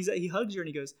 when he hugs her and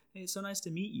he goes, "Hey, it's so nice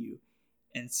to meet you."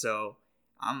 And so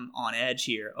I'm on edge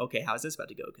here. Okay, how's this about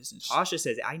to go? Because Natasha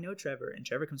says, "I know Trevor," and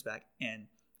Trevor comes back, and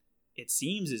it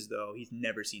seems as though he's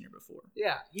never seen her before.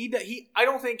 Yeah, he. I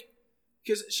don't think,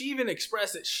 because she even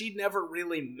expressed that she'd never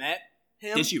really met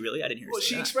him. Did she really? I didn't hear her Well, say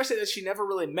she that. expressed it that she never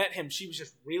really met him. She was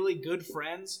just really good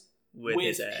friends With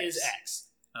his ex.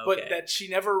 But Okay. that she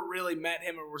never really met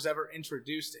him or was ever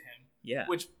introduced to him. Yeah.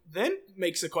 Which then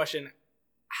makes the question: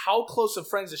 how close of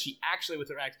friends is she actually with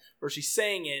her ex, or is she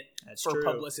saying it That's for true.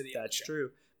 publicity? That's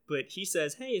true. But he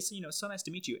says, "Hey, it's so nice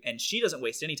to meet you," and she doesn't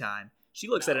waste any time. She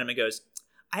looks at him and goes,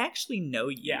 "I actually know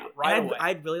you. Yeah, right and away.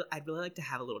 I'd really like to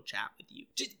have a little chat with you."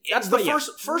 That's the Right,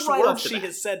 first right word off the she bat.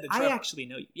 has said to I Trevor. actually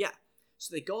know you. Yeah.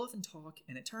 So they go off and talk,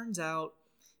 and it turns out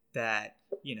that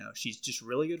she's just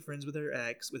really good friends with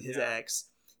his ex,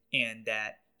 and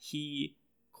that he,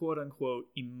 quote unquote,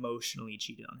 emotionally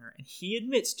cheated on her, and he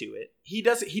admits to it. He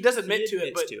does admit to it,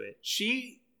 admits but to it.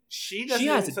 she She doesn't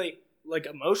has even say like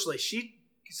emotionally. She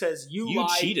says you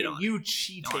lied cheated and on you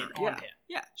cheated on yeah. him.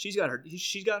 Yeah, she's got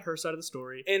her side of the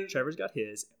story, And- Trevor's got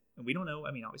his, and we don't know.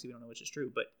 I mean, obviously we don't know which is true,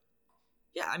 but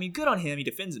yeah, I mean, good on him. He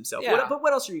defends himself. Yeah. But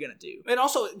what else are you gonna do? And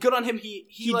also, good on him. He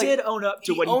like, did own up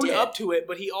to what he owned did. up to it,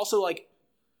 but he also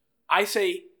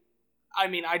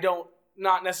I don't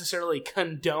not necessarily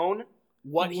condone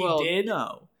what Well, he did.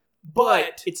 No,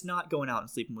 but it's not going out and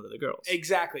sleeping with other girls.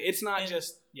 exactly, it's not And-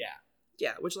 just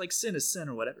Yeah, which like sin is sin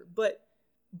or whatever. But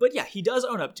yeah, he does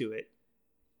own up to it,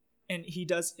 and he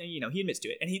does. And, he admits to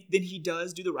it, and he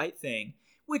does do the right thing.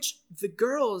 Which the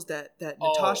girls that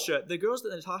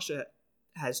Natasha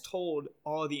has told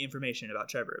all the information about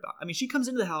Trevor about. I mean, she comes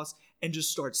into the house and just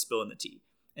starts spilling the tea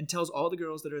and tells all the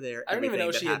girls that are there. I don't even know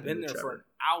everything she that had happened been with there Trevor. for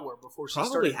an hour before she Probably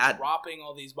started hadn't. dropping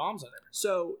all these bombs on everyone.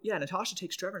 So yeah, Natasha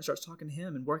takes Trevor and starts talking to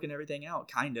him and working everything out,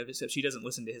 kind of, except she doesn't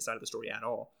listen to his side of the story at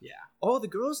all. Yeah, All the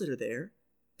girls that are there,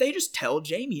 they just tell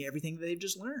Jamie everything that they've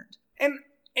just learned. and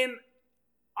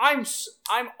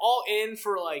I'm all in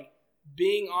for like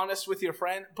being honest with your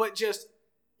friend, but just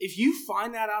if you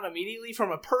find that out immediately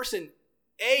from a person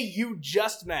A, you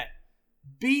just met,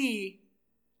 B,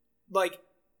 like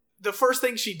the first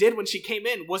thing she did when she came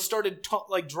in was started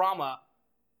like drama.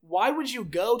 Why would you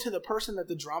go to the person that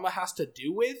the drama has to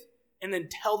do with and then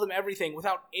tell them everything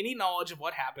without any knowledge of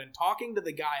what happened, talking to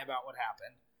the guy about what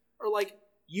happened, or like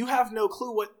you have no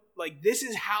clue what, like this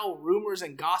is how rumors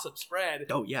and gossip spread.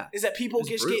 Oh yeah, Is that people It's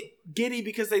just brutal. get giddy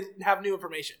because they have new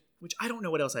information. which I don't know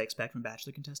what else I expect from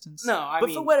Bachelor contestants. No, I but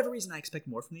mean, for whatever reason, I expect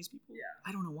more from these people. Yeah.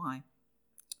 I don't know why.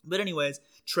 But anyways,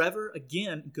 Trevor,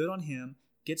 again, good on him,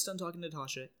 gets done talking to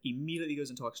Natasha, immediately goes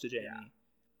and talks to Jamie. Yeah.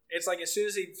 It's like as soon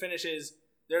as he finishes,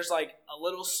 there's like a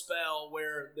little spell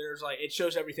where there's like it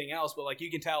shows everything else, but like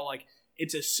you can tell like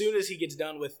it's as soon as he gets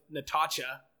done with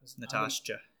Natasha.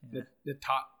 Natasha. Yeah.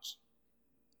 Natasha.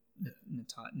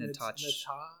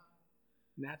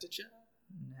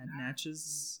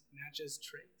 Natchez. Natchez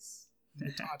Trace.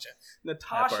 Natasha.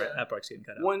 That part's getting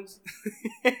cut out. Once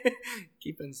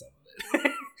keeping some of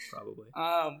it. Probably.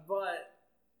 But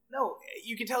no,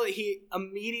 you can tell that he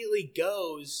immediately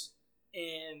goes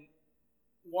and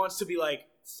wants to be like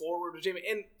forward with Jamie,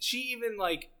 and she even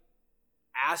like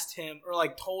asked him or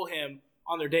like told him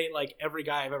on their date like every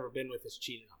guy I've ever been with has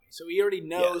cheated on me. So he already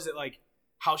knows that like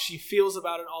how she feels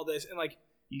about it, all this, and like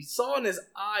you saw in his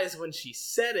eyes when she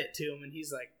said it to him, and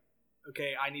he's like,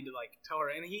 okay, I need to like tell her.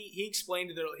 And he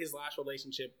explained his last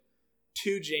relationship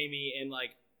to Jamie, and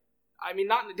like, I mean,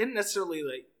 didn't necessarily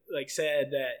like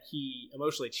said that he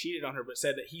emotionally cheated on her, but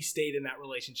said that he stayed in that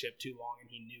relationship too long and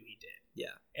he knew he did.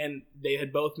 Yeah. And they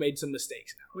had both made some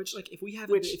mistakes now. Which, like, if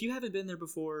you haven't been there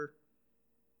before,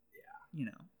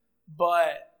 yeah,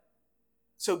 But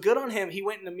so good on him. He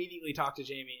went and immediately talked to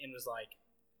Jamie and was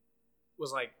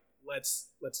like,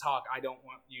 let's talk. I don't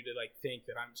want you to like think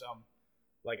that I'm some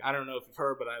like, I don't know if you've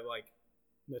heard, but I like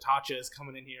Natasha is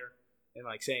coming in here and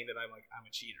like saying that I'm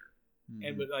a cheater. Mm-hmm.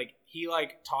 And but like he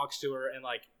like talks to her and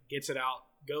like gets it out,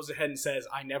 goes ahead and says,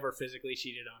 I never physically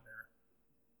cheated on her.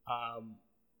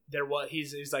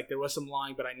 He's like there was some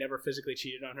lying, but I never physically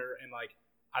cheated on her, and like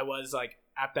I was like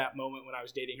at that moment when I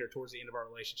was dating her towards the end of our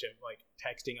relationship, like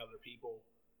texting other people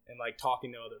and like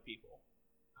talking to other people.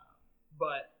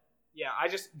 But yeah, I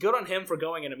just good on him for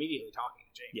going and immediately talking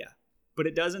to Jamie. Yeah. But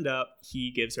it does end up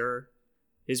he gives her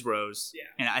is Rose. Yeah.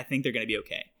 And I think they're going to be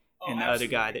okay. Oh, And the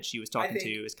absolutely. other guy that she was talking think-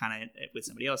 to is kind of with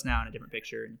somebody else now in a different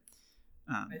picture. And,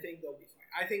 I think they'll be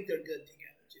fine. I think they're good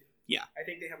together too. Yeah. I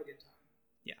think they have a good time.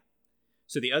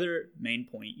 so the other main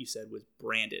point you said was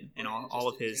Brandon and Brandon all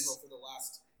of just in his general for the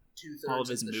last 2/3 all of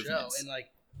his the movements. show. And like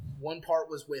one part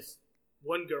was with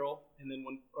one girl, and then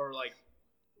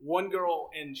one girl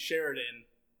and Sheridan,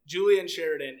 Julia and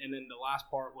Sheridan, and then the last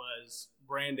part was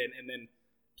Brandon, and then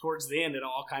towards the end it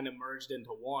all kind of merged into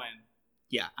one.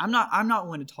 Yeah, I'm not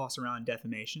one to toss around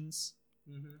defamations.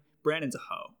 Mm-hmm. Brandon's a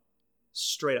hoe.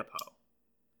 Straight up hoe.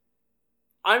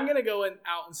 I'm gonna go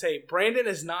out and say Brandon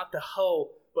is not the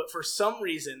hoe, but for some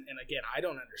reason, and again I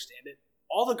don't understand it,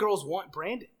 all the girls want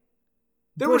Brandon.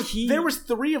 There was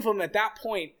 3 of them at that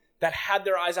point that had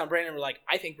their eyes on Brandon and were like,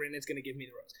 I think Brandon's gonna give me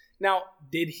the rose. Now,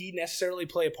 did he necessarily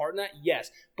play a part in that?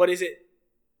 Yes. But is it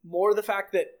more the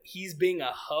fact that he's being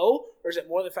a hoe, or is it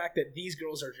more the fact that these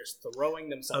girls are just throwing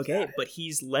themselves at Okay, him? but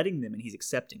he's letting them and he's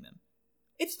accepting them.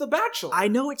 It's The Bachelor. I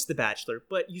know it's The Bachelor,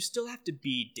 but you still have to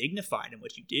be dignified in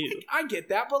what you do. I get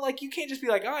that, but like you can't just be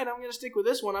like, all right, I'm going to stick with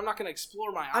this one. I'm not going to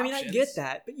explore my options. I mean, I get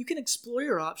that, but you can explore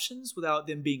your options without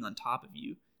them being on top of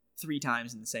you 3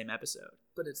 times in the same episode.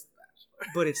 But it's The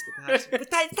Bachelor. But it's The Bachelor.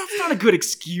 But that's not a good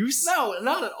excuse. No,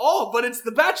 not at all. But it's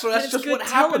The Bachelor. That's And just it's good what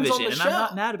happens on the and show. I'm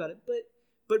not mad about it.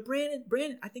 But Brandon,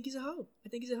 I think he's a hoe.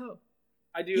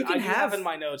 I do. You can I do have have- in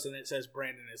my notes, and it says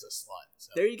Brandon is a slut.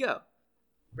 So There you go.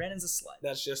 Brandon's a slut.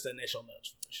 that's just initial notes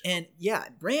from the show. And yeah,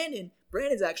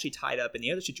 Brandon's actually tied up in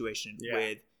the other situation Yeah.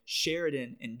 with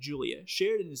Sheridan and Julia.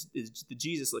 Sheridan is the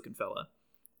Jesus-looking fella,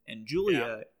 and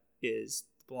Julia is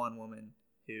the blonde woman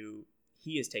who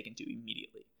he is taken to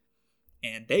immediately.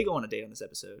 And they go on a date on this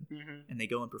episode, and they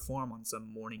go and perform on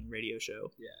some morning radio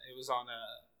show. Yeah, it was on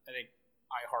I think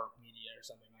iHeartMedia or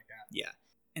something like that. Yeah.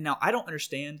 And now I don't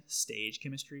understand stage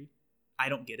chemistry. I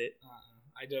don't get it.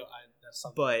 I don't. That's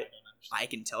something But I don't understand. I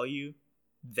can tell you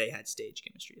they had stage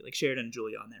chemistry. Like Sheridan and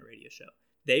Julia on that radio show.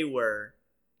 They were,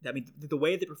 I mean, the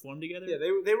way they performed together. Yeah,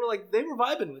 they were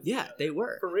vibing with. each Yeah, other. they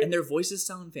were. For real. And their voices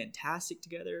sound fantastic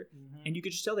together. Mhm. And you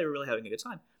could just tell they were really having a good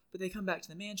time. But they come back to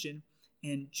the mansion,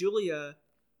 and Julia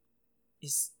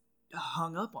is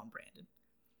hung up on Brandon.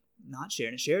 Not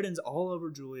Sheridan. Sheridan's all over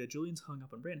Julia. Julian's hung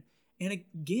up on Brandon. And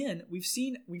again, we've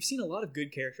seen a lot of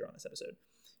good character on this episode.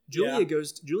 Julia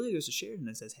goes to Sheridan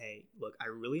and says, "Hey, look, I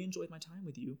really enjoyed my time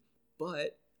with you,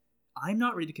 but I'm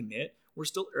not ready to commit. We're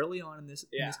still early on in this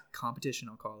competition,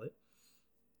 I'll call it.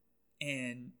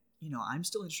 And, I'm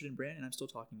still interested in Brandon. I'm still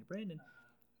talking to Brandon.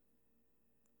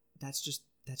 That's just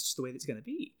the way it's going to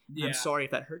be. Yeah. I'm sorry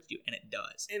if that hurts you." And it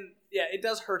does. And yeah, it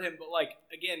does hurt him, but like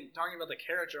again, talking about the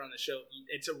character on the show,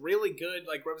 it's a really good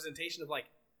like representation of like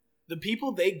the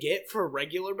people they get for a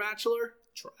regular Bachelor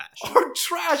Trash. are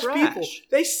trash people.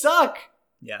 They suck.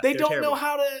 Yeah, They they're don't terrible. know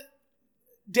how to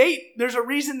date. There's a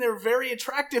reason they're very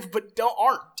attractive, but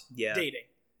aren't Yeah. dating.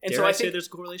 And Dare so I I say think there's a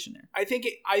correlation there. I think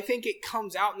it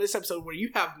comes out in this episode where you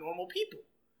have normal people.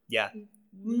 Yeah.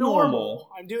 Normal.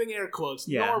 I'm doing air quotes.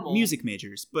 Yeah. Normal. Music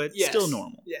majors, but Yes. still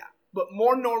normal. Yeah, but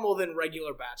more normal than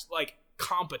regular Bachelor, like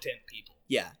competent people.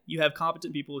 Yeah. You have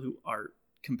competent people who are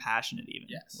compassionate, even.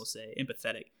 Yes. We'll say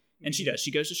empathetic. And she does. She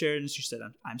goes to Sheridan and she said,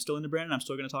 I'm still into Brandon. I'm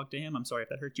still going to talk to him. I'm sorry if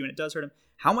that hurt you. And it does hurt him.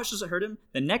 How much does it hurt him?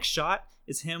 The next shot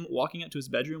is him walking up to his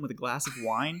bedroom with a glass of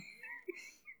wine.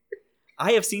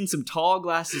 I have seen some tall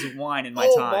glasses of wine in my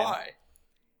time. My.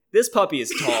 This puppy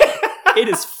is tall. It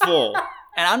is full.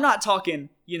 And I'm not talking,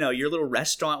 your little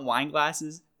restaurant wine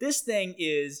glasses. This thing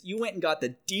is, you went and got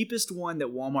the deepest one that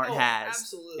Walmart has.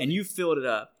 Absolutely. And you filled it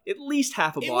up. At least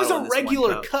half a It bottle was in a this one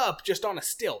regular cup. cup just on a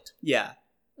stilt. Yeah.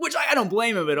 Which I don't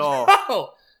blame him at all.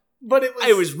 Oh, but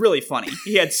It was really funny.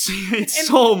 He had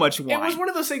so much wine. It was one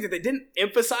of those things that they didn't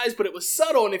emphasize, but it was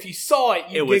subtle, and if you saw it,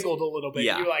 you giggled a little bit.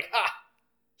 yeah. You were like, ha!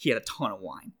 He had a ton of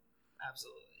wine.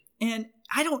 Absolutely. And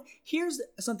here's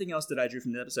something else that I drew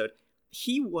from the episode.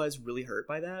 He was really hurt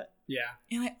by that. Yeah.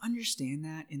 And I understand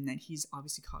that in that he's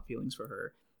obviously caught feelings for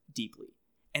her deeply.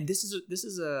 And this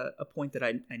is a point that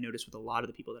I noticed with a lot of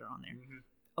the people that are on there. Mm-hmm.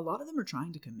 A lot of them are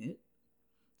trying to commit,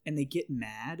 and they get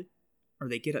mad or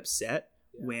they get upset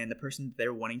when the person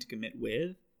they're wanting to commit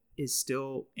with is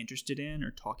still interested in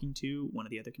or talking to one of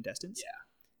the other contestants. Yeah.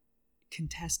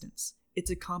 Contestants.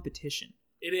 It's a competition.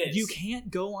 It is. You can't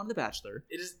go on The Bachelor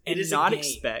It is and a not game.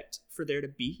 expect for there to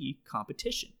be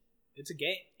competition. It's a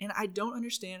game. And I don't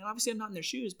understand, and obviously I'm not in their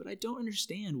shoes, but I don't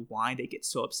understand why they get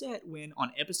so upset when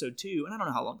on episode 2, and I don't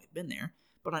know how long they've been there,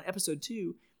 but on episode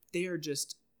 2, they are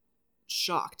just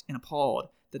shocked and appalled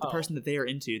that the person that they are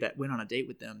into that went on a date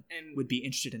with them And would be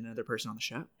interested in another person on the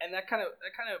show. and that kind of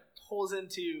pulls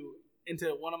into into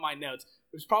one of my notes.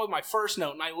 It was probably my first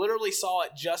note, and I literally saw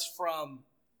it just from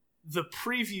the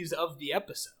previews of the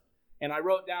episode. And I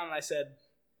wrote down and I said,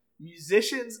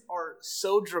 musicians are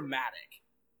so dramatic,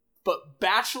 but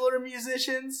bachelor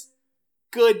musicians,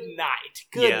 good night.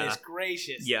 Goodness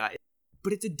gracious. Yeah.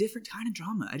 But it's a different kind of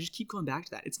drama. I just keep going back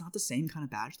to that. It's not the same kind of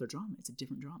bachelor drama. It's a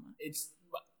different drama. It's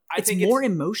more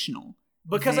emotional.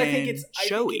 Because I think it's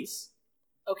showy.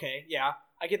 Okay, yeah,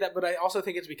 I get that, but I also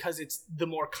think it's because it's the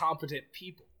more competent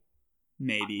people.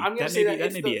 Maybe. I'm going to say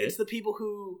that may be it's the people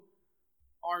who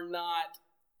are not.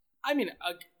 I mean,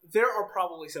 there are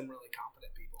probably some really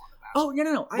competent people on The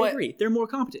Bachelor. Oh, no. I agree. They're more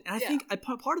competent. And I think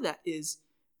part of that is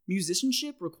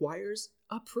musicianship requires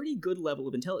a pretty good level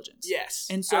of intelligence. Yes.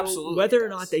 And so absolutely whether or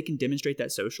not they can demonstrate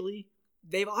that socially,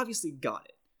 they've obviously got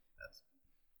it.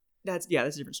 That's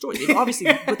a different story. They've obviously,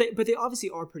 but they obviously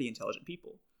are pretty intelligent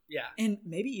people. Yeah. And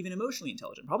maybe even emotionally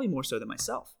intelligent, probably more so than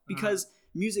myself, because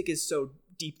music is so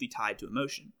deeply tied to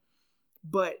emotion.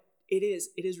 But it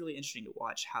is really interesting to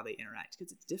watch how they interact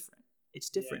because it's different. It's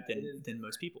different than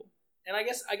most people. And I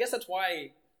guess that's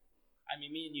why, I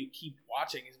mean, me and you keep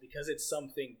watching is because it's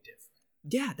something different.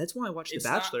 Yeah, that's why I watched The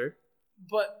Bachelor.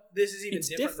 But this is even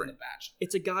different than The Bachelor.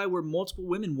 It's a guy where multiple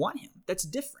women want him. That's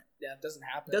different. Yeah, it doesn't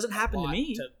happen. It doesn't happen to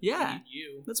me. Yeah,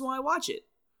 you. That's why I watch it.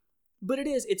 But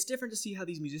it's different to see how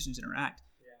these musicians interact.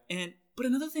 Yeah. But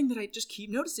another thing that I just keep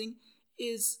noticing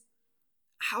is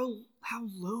how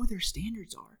low their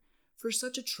standards are. For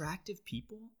such attractive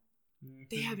people,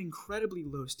 they have incredibly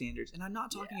low standards. And I'm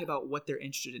not talking about what they're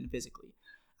interested in physically.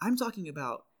 I'm talking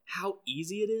about how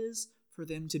easy it is for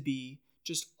them to be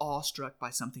just awestruck by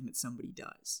something that somebody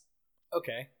does.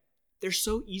 Okay. They're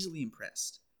so easily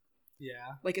impressed.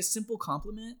 Yeah. Like a simple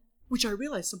compliment, which I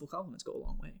realize simple compliments go a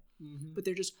long way. Mm-hmm. But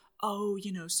they're just,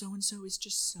 so-and-so is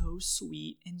just so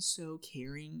sweet and so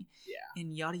caring. Yeah.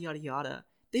 And yada, yada, yada.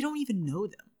 They don't even know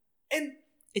them. And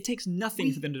it takes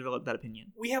nothing for them to develop that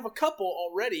opinion. We have a couple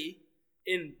already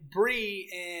in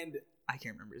Bree and I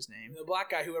can't remember his name. The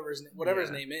black guy, whatever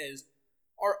his name is,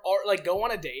 are like go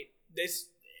on a date.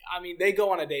 They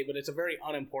go on a date, but it's a very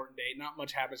unimportant date. Not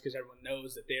much happens because everyone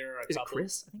knows that they're a couple. It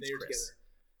Chris? I think they're it's Chris. Together.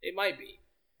 It might be,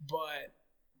 but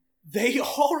they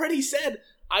already said,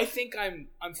 "I think I'm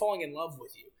falling in love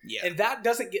with you." Yeah, and that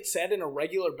doesn't get said in a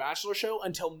regular Bachelor show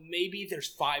until maybe there's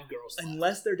 5 girls left.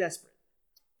 Unless they're desperate.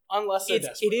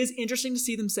 It is interesting to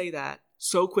see them say that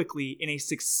so quickly in a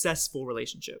successful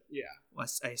relationship. Yeah. Well,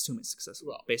 I assume it's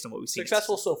successful based on what we've seen.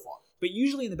 Successful so far. But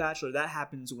usually in The Bachelor, that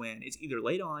happens when it's either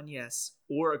late on, yes,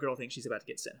 or a girl thinks she's about to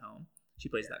get sent home. She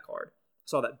plays that card. I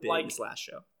saw that big this last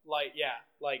show.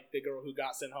 Like the girl who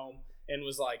got sent home and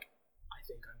was like, I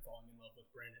think I'm falling in love with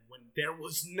Brandon, when there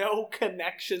was no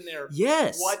connection there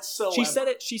whatsoever.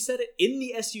 She said it in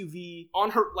the SUV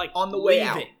on her on the way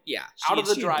leaving. Out. Yeah. Out of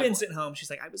the driveway. She'd been sent home. She's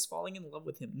like, I was falling in love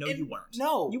with him. No, you weren't.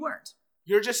 No. You weren't.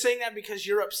 You're just saying that because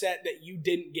you're upset that you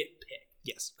didn't get picked.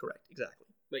 Yes, correct. Exactly.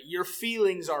 But your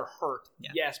feelings are hurt.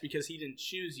 Yeah. Yes, because he didn't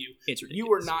choose you. It's ridiculous. You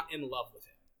were not in love with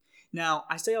him. Now,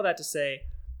 I say all that to say,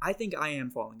 I think I am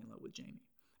falling in love with Jamie.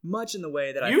 Much in the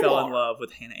way that I fell in love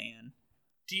with Hannah Ann.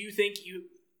 Do you think you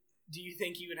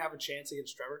would have a chance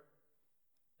against Trevor?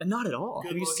 Not at all.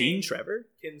 Have you seen Trevor?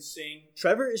 Can sing.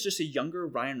 Trevor is just a younger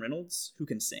Ryan Reynolds who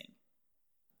can sing.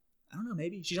 I don't know,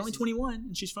 maybe. She's only 21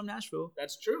 and she's from Nashville.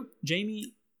 That's true.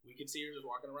 Jamie. We can see her just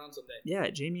walking around someday. Yeah,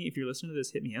 Jamie, if you're listening to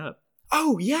this, hit me up.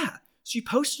 Oh, yeah. She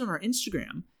posted on our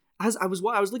Instagram. As I was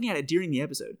looking at it during the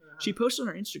episode. Uh-huh. She posted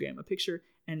on her Instagram a picture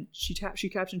and she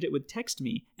captioned it with "text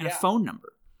me" and a phone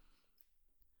number.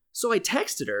 So I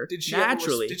texted her. Did she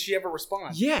ever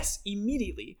respond? Yes,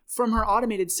 immediately from her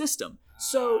automated system.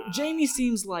 So Jamie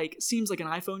seems like an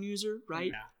iPhone user,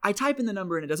 right? Yeah. I type in the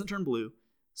number and it doesn't turn blue.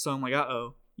 So I'm like,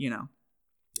 Yeah.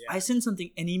 I send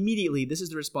something and immediately this is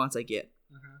the response I get.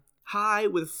 Uh-huh. Hi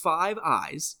with 5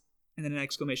 eyes and then an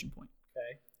exclamation point.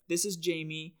 Okay. This is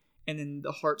Jamie and then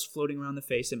the hearts floating around the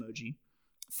face emoji.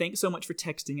 Thanks so much for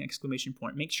texting, exclamation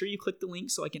point. Make sure you click the link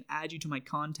so I can add you to my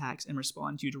contacts and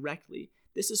respond to you directly.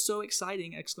 This is so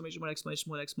exciting, exclamation point, exclamation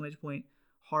point, exclamation point,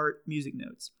 heart, music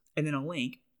notes. And then a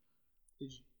link.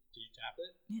 Did you tap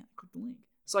it? Yeah, I clicked the link.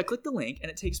 So I click the link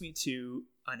and it takes me to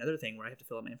another thing where I have to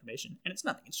fill out my information. And it's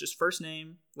nothing. It's just first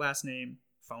name, last name,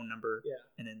 phone number,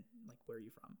 and then like where are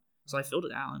you from? So I filled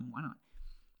it out and why not?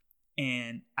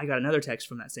 And I got another text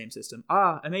from that same system.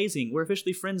 Amazing. We're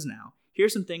officially friends now.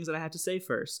 Here's some things that I have to say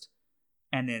first.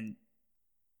 And then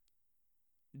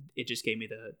it just gave me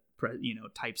the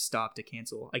type stop to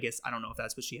cancel. I guess I don't know if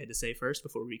that's what she had to say first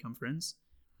before we become friends.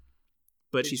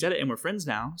 But she said it and we're friends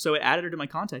now. So it added her to my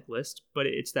contact list, but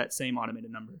it's that same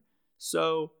automated number.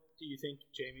 So do you think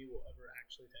Jamie will ever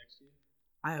actually text you?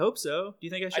 I hope so. Do you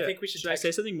think I should? I think we should Should I text-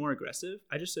 say something more aggressive?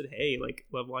 I just said, "Hey, like,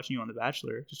 love watching you on The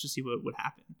Bachelor," just to see what would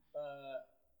happen.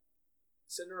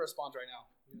 Send her a response right now.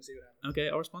 We're gonna see what happens. Okay,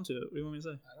 I'll respond to it. What do you want me to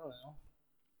say? I don't know.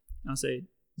 I'll say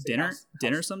Say dinner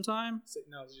house- sometime.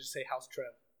 No, just say House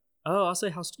Trev. Oh, I'll say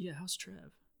House Trev. House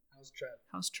Trev.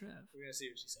 House Trev. We're gonna see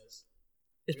what she says.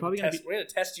 It's probably gonna be. We're gonna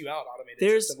test you out, automated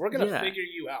There's- system. We're gonna yeah. figure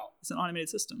you out. It's an automated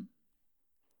system.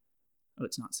 Oh,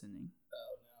 it's not sending.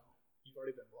 Oh no, you've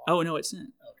already been blocked. Oh no, it's sent.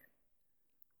 Okay.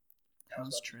 That was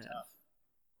House about to be Trev. tough.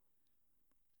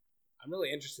 I'm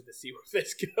really interested to see where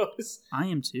this goes. I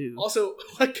am too. Also,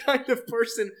 what kind of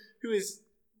person who is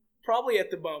probably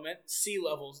at the moment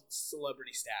C-level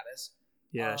celebrity status?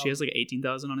 Yeah, she has like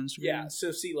 18,000 on Instagram. Yeah,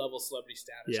 so C-level celebrity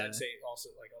status. Yeah. I'd say also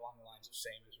like along the lines of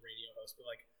same as radio host, but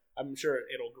like I'm sure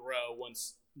it'll grow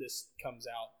once this comes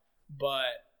out.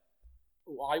 But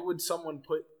why would someone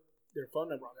put their phone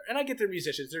number on there? And I get they're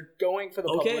musicians; they're going for the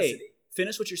Okay, publicity.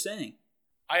 finish what you're saying.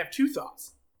 I have two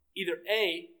thoughts. Either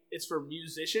A, it's for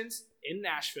musicians in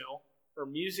Nashville or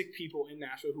music people in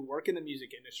Nashville who work in the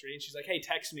music industry, and she's like, "Hey,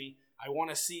 text me. I want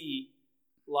to see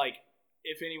like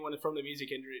if anyone from the music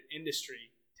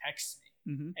industry texts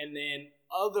me." Mm-hmm. And then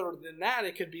other than that,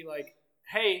 it could be like,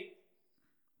 "Hey,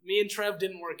 me and Trev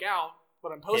didn't work out,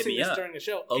 but I'm posting me this up." during the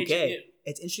show." Okay, HU.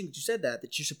 it's interesting that you said that.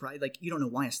 That you're surprised. Like, you don't know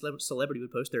why a celebrity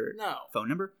would post their No. phone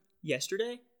number.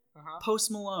 Yesterday, Uh-huh.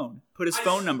 Post Malone put his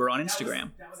phone number on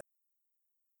Instagram.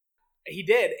 He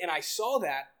did, and I saw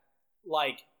that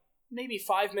like maybe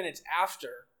 5 minutes after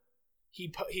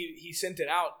he sent it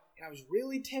out, and I was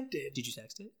really tempted. Did you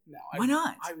text it? No, Why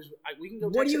not? We can go.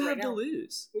 What text do you it right have to now.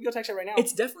 lose? We can go text it right now.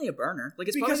 It's definitely a burner. Like,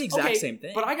 it's probably the exact same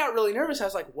thing. But I got really nervous. I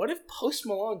was like, "What if Post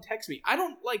Malone texts me? I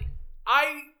don't like.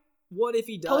 What if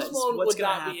he does? Post Malone What's would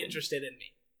gonna not happen? be interested in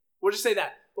me. We'll just say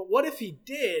that. But what if he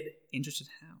did? Interested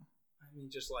how? I mean,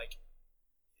 just like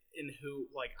in who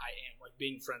like I am, like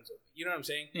being friends with me. You know what I'm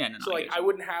saying? Yeah, no. So I like get I you.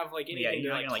 wouldn't have like anything Yeah, you're to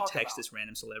not gonna like talk text about. this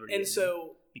random celebrity And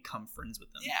so become friends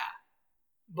with them. yeah,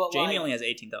 but Jamie like, only has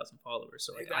 18,000 followers,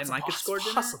 so like I That's might get scored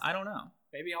dinner. possible. I don't know.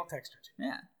 maybe I'll text her too.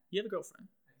 Yeah, you have a girlfriend.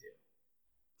 I do.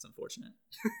 It's unfortunate.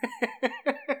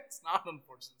 It's not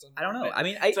unfortunate. It's I don't know. unfortunate. I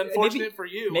mean, It's unfortunate for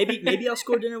you. maybe I'll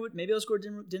score dinner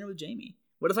with Jamie.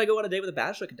 What if I go on a date with a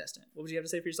Bachelor contestant? What would you have to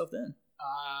say for yourself then?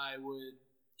 I would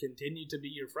continue to be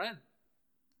your friend.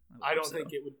 would I hope don't so.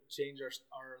 think it would change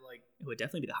our like. It would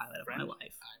definitely be the highlight of my friend.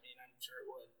 life. I mean, I'm sure it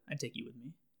would. I'd take you with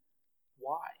me.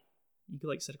 Why? You could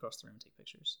like sit across the room and take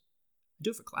pictures. I'd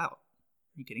do it for clout.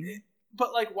 Are you kidding me?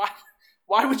 But like, why?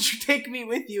 Why would you take me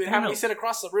with you and I have don't me know. sit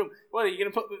across the room? What are you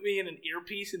gonna put me in an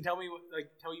earpiece and tell you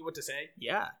what to say?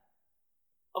 Yeah.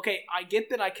 Okay, I get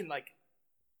that I can like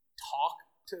talk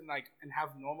to like and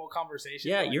have normal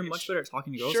conversation. Yeah, but, like, you're it's- much better at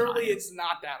talking to girls Surely than I am. it's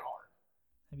not that hard.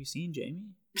 Have you seen Jamie?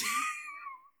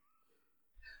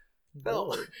 No,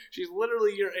 Lord. she's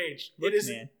literally your age. Look, it is.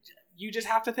 man. You just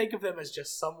have to think of them as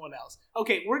just someone else.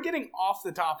 Okay, we're getting off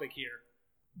the topic here,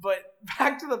 but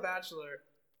back to The Bachelor.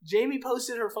 Jamie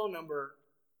posted her phone number,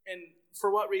 and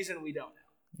for what reason we don't know.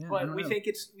 Yeah, I But don't we know. think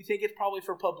it's probably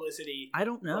for publicity. I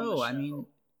don't from the know. I show. mean,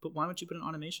 but why would you put an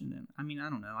automation then? I mean, I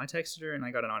don't know. I texted her and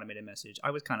I got an automated message.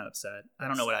 I was kind of upset. I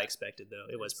don't know what I expected though.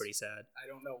 It was pretty sad. I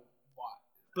don't know why.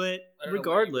 But I don't know what you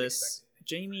regardless, expected.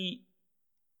 Jamie,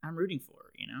 I'm rooting for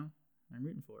her. You know, I'm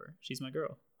rooting for her. She's my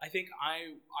girl. I think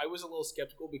I was a little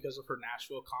skeptical because of her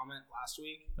Nashville comment last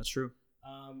week. That's true.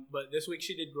 But this week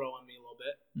she did grow on me a little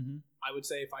bit. Mm-hmm. I would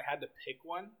say if I had to pick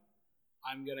one,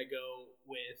 I'm gonna go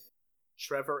with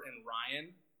Trevor and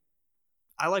Ryan.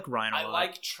 I like Ryan a I lot.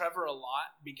 like Trevor a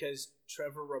lot because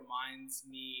Trevor reminds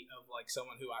me of like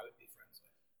someone who I would be friends with.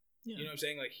 Yeah, You know what I'm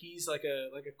saying? Like he's like a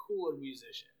cooler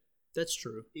musician. that's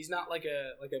true. He's not like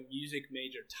a music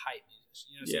major type musician.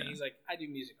 You know what I'm saying? Yeah. He's like, I do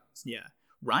music on the side. Yeah,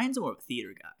 Ryan's more of a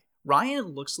theater guy. Ryan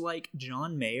looks like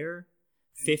John Mayer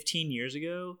 15 years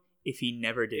ago if he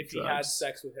never did If he drugs. had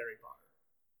sex with Harry Potter.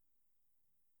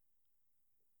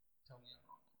 Tell me I'm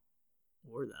wrong.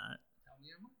 Or that. Tell me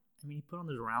I'm wrong. I mean, he put on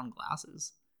those round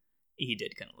glasses. He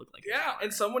did kind of look like Harry Yeah, Potter.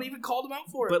 and someone even called him out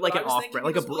for it. but like I an was off thinking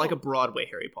brand, it as well. like a Broadway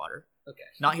Harry Potter. Okay.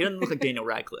 Not he doesn't look like Daniel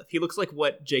Radcliffe. He looks like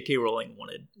what J.K. Rowling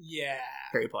wanted Yeah.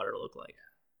 Harry Potter to look like.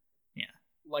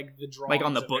 Like the drawings Like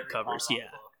on the of book Harry covers, Potter on yeah.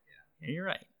 the book. Yeah, you're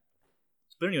right.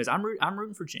 But anyways, I'm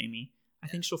rooting for Jamie. I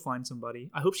think she'll find somebody.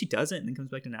 I hope she doesn't and then comes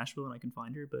back to Nashville and I can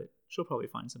find her, but she'll probably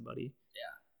find somebody. Yeah.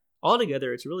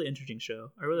 Altogether, it's a really interesting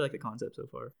show. I really like the concept so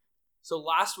far. So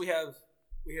last we have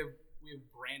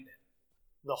Brandon.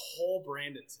 The whole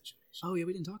Brandon situation. Oh yeah,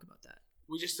 we didn't talk about that.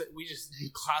 We just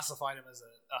classified him as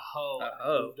a hoe A and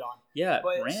hoe. moved on. Yeah,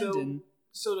 But Brandon.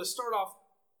 so to start off,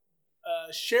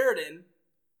 Sheridan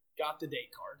got the date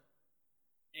card.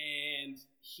 and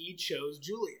he chose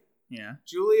Julia. Yeah.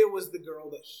 Julia was the girl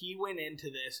that he went into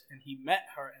this, and he met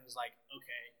her and was like,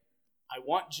 okay, I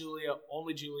want Julia,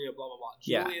 only Julia, blah, blah, blah.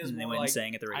 Yeah, Julia is and they more went like,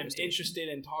 saying at the radio I'm station. interested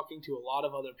in talking to a lot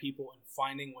of other people and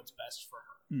finding what's best for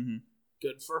her. Mm-hmm.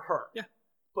 Good for her. Yeah.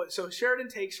 But so Sheridan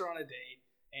takes her on a date,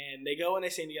 and they go and they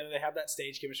sing together. They have that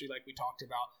stage chemistry like we talked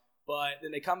about. But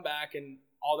then they come back, and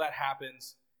all that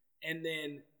happens. And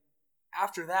then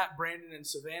after that, Brandon and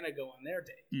Savannah go on their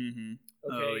date. Mm-hmm.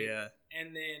 Okay? Oh, yeah.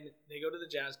 And then they go to the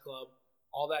jazz club,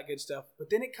 all that good stuff. But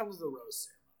then it comes to the rose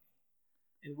ceremony.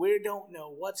 And we don't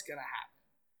know what's going to happen.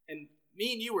 And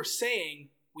me and you were saying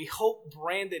we hope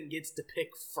Brandon gets to pick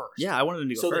first. Yeah, I wanted him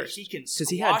to go so first. that he can because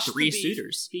he had squash 3 the beef.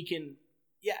 suitors. He can,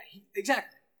 yeah,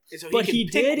 exactly. And so But he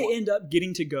can pick did one. end up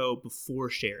getting to go before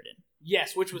Sheridan.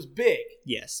 Yes, which was big.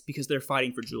 Yes, because they're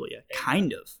fighting for Julia. And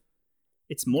Kind of.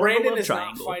 It's more Brandon of a love is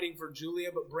triangle. not fighting for Julia,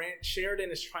 but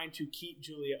Sheridan is trying to keep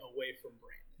Julia away from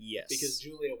Brandon. Yes. Because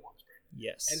Julia wants Brandon.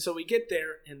 Yes. And so we get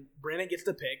there, and Brandon gets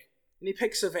to pick, and he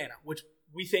picks Savannah, which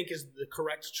we think is the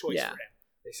correct choice Yeah. for him.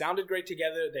 They sounded great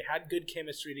together. They had good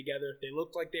chemistry together. They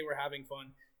looked like they were having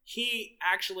fun. He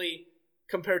actually,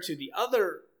 compared to the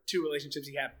other 2 relationships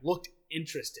he had, looked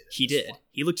interested. He this did. one.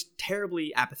 He looked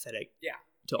terribly apathetic Yeah.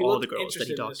 to He all looked the girls that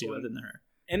he interested in talked this to one. other than her.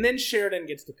 And then Sheridan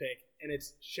gets to pick, and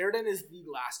Sheridan is the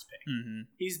last pick. Mm-hmm.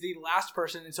 He's the last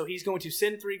person, and so he's going to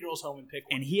send 3 girls home and pick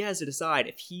one. And he has to decide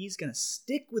if he's going to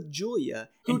stick with Julia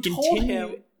Who and told continue...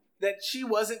 him that she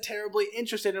wasn't terribly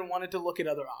interested and wanted to look at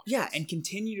other options. Yeah, and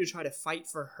continue to try to fight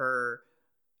for her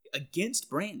against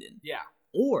Brandon. Yeah.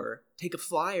 Or take a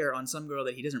flyer on some girl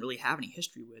that he doesn't really have any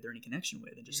history with or any connection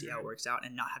with and just see how it works out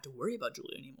and not have to worry about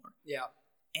Julia anymore. Yeah.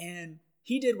 And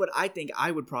he did what I think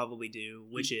I would probably do,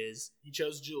 which is He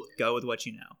chose Julia. go with what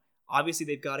you know. Obviously,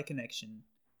 they've got a connection.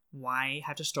 Why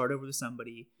have to start over with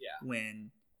somebody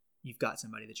when you've got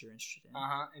somebody that you're interested in?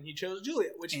 And he chose Julia,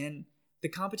 which And the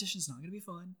competition's not going to be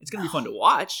fun. It's going to be fun to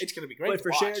watch. it's going to be great But to for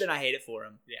watch. Sheridan, I hate it for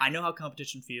him. Yeah. I know how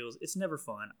competition feels. It's never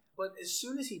fun. But as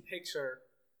soon as he picks her,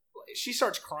 she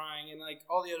starts crying, and like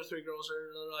all the other 3 girls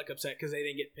are like upset because they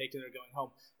didn't get picked and they're going home.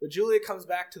 But Julia comes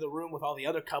back to the room with all the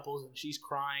other couples, and she's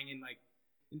crying, and like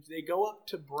they go up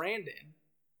to Brandon,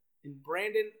 and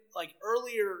Brandon like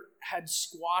earlier had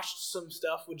squashed some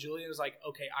stuff with Julia. And was like,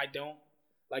 okay,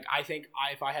 I think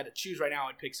if I had to choose right now,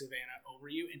 I'd pick Savannah over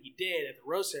you, and he did at the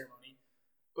rose ceremony.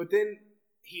 But then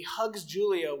he hugs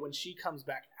Julia when she comes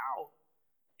back out,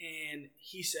 and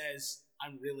he says,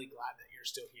 I'm really glad that you're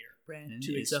still here. Brandon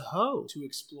To is a hoe. To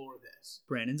explore this.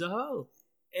 Brandon's a hoe.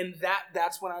 And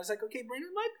that's when I was like, okay,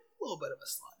 Brandon might be a little bit of a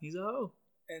slut. He's a hoe.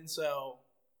 And so,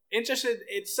 interested,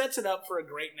 it sets it up for a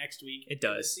great next week. It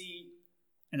does. To see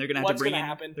And they're gonna have what's to bring gonna in.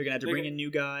 happen. They're gonna have to They're bring gonna- in new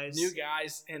guys. new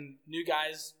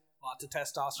guys, lots of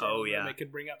testosterone. Oh, yeah. They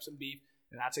could bring up some beef,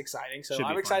 and that's exciting. So Should be I'm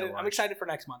fun to excited. watch. I'm excited for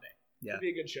next Monday. Yeah. It'll be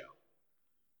a good show.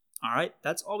 All right,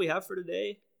 that's all we have for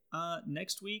today.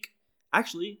 Next week,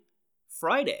 actually,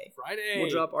 Friday, Friday. we'll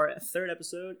drop our 3rd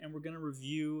episode, and we're gonna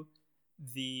review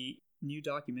the new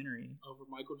documentary, over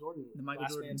Michael Jordan. The Michael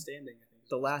Last Jordan. Man Standing. I think.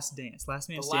 The Last Dance. Last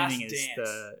Man The Standing Last is Dance.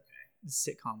 the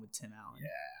sitcom with Tim Allen. Yeah.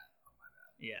 Oh my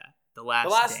God. Yeah, The Last, The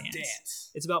Last Dance.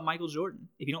 Dance. It's about Michael Jordan.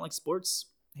 If you don't like sports,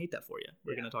 I hate that for you.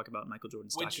 We're Yeah. gonna talk about Michael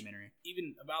Jordan's Which- documentary.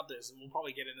 Even about this, and we'll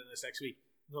probably get into this next week.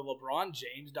 The LeBron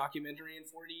James documentary in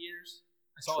 40 years.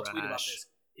 I saw a tweet about Trash. this.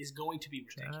 Is going to be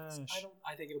ridiculous. Trash.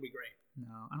 I think it'll be great.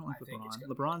 No, I don't like I think it's LeBron.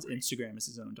 gonna be LeBron's great. Instagram is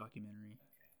his own documentary.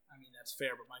 I mean, that's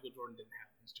fair, but Michael Jordan didn't have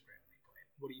an Instagram when he played.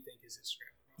 What do you think his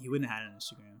Instagram? He wouldn't have had an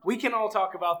Instagram. We can all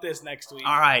talk about this next week.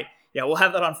 All right. Yeah, we'll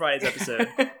have that on Friday's episode.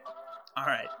 All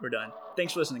right, we're done.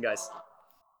 Thanks for listening, guys.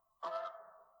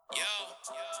 Yo,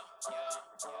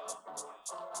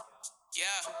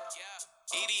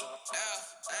 EDF,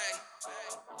 hey.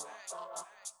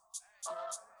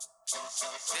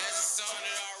 There's a song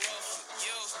that I wrote for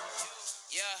you,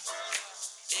 yeah.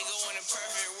 It go in a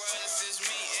perfect world, it's just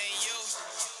me and you,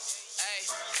 hey.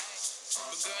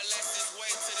 But girl, let's just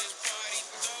wait till this party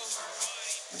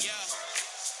through, yeah.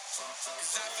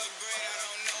 Cause I feel great, I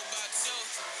don't know about you.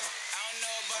 I don't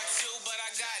know about you, but I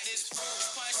got this fruit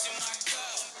punch in my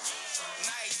cup.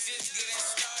 Night just getting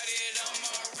started, I'm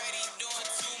already doing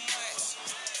too much.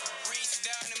 Reach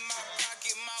down in my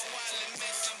pocket, my wallet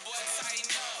missing, boy,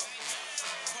 tighten up.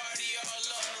 Party all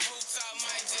on the rooftop,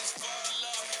 might just fall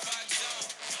off if I jump.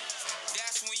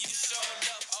 That's when you showed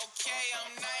up. Okay,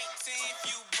 I'm 19,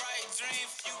 few bright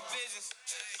dreams, few visions.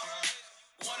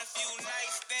 Want a few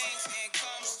nice things,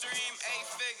 income stream,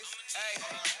 8 figures. Hey,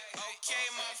 okay,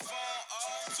 my phone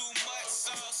off, too much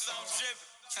sauce, I'm dripping.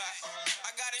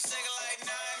 I got it shaking like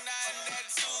 99, that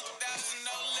 2,000,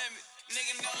 no limit.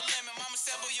 Nigga, no limit. Mama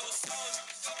said, boy, you a soldier.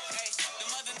 Hey, the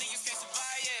mother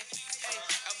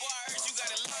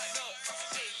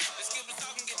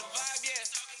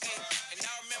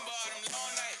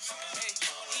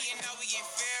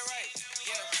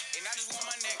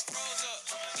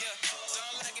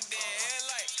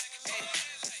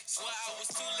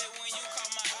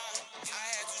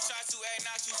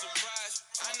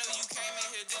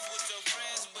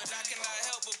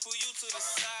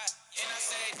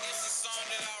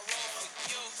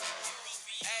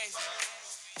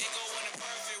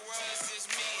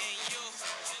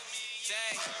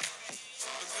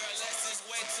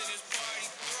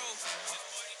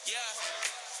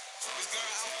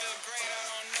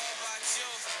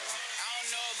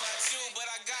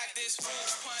got this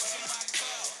fruit punch in my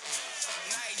cup.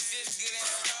 Night just getting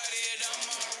started, I'm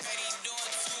already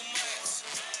doing too much.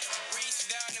 Reach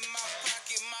down in my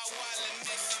pocket, my wallet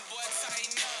missing, boy,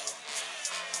 tighten up.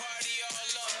 Party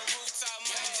all on the rooftop,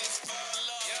 might just fall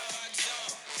up. I jump,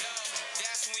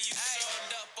 that's when you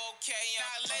showed up, okay.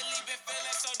 Now lately been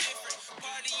feeling so different.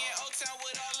 Partying O-Town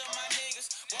with all of my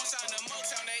niggas. Won't sound the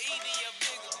Motown, the ED a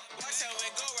bigger. Watch how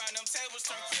it go round, them tables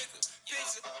turn quicker.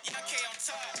 Picture, young K on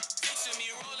top. Picture me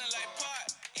rolling like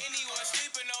pot. Anyone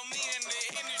sleeping on me in the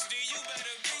industry, you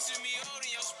better picture me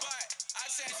holding your spot. I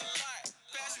change the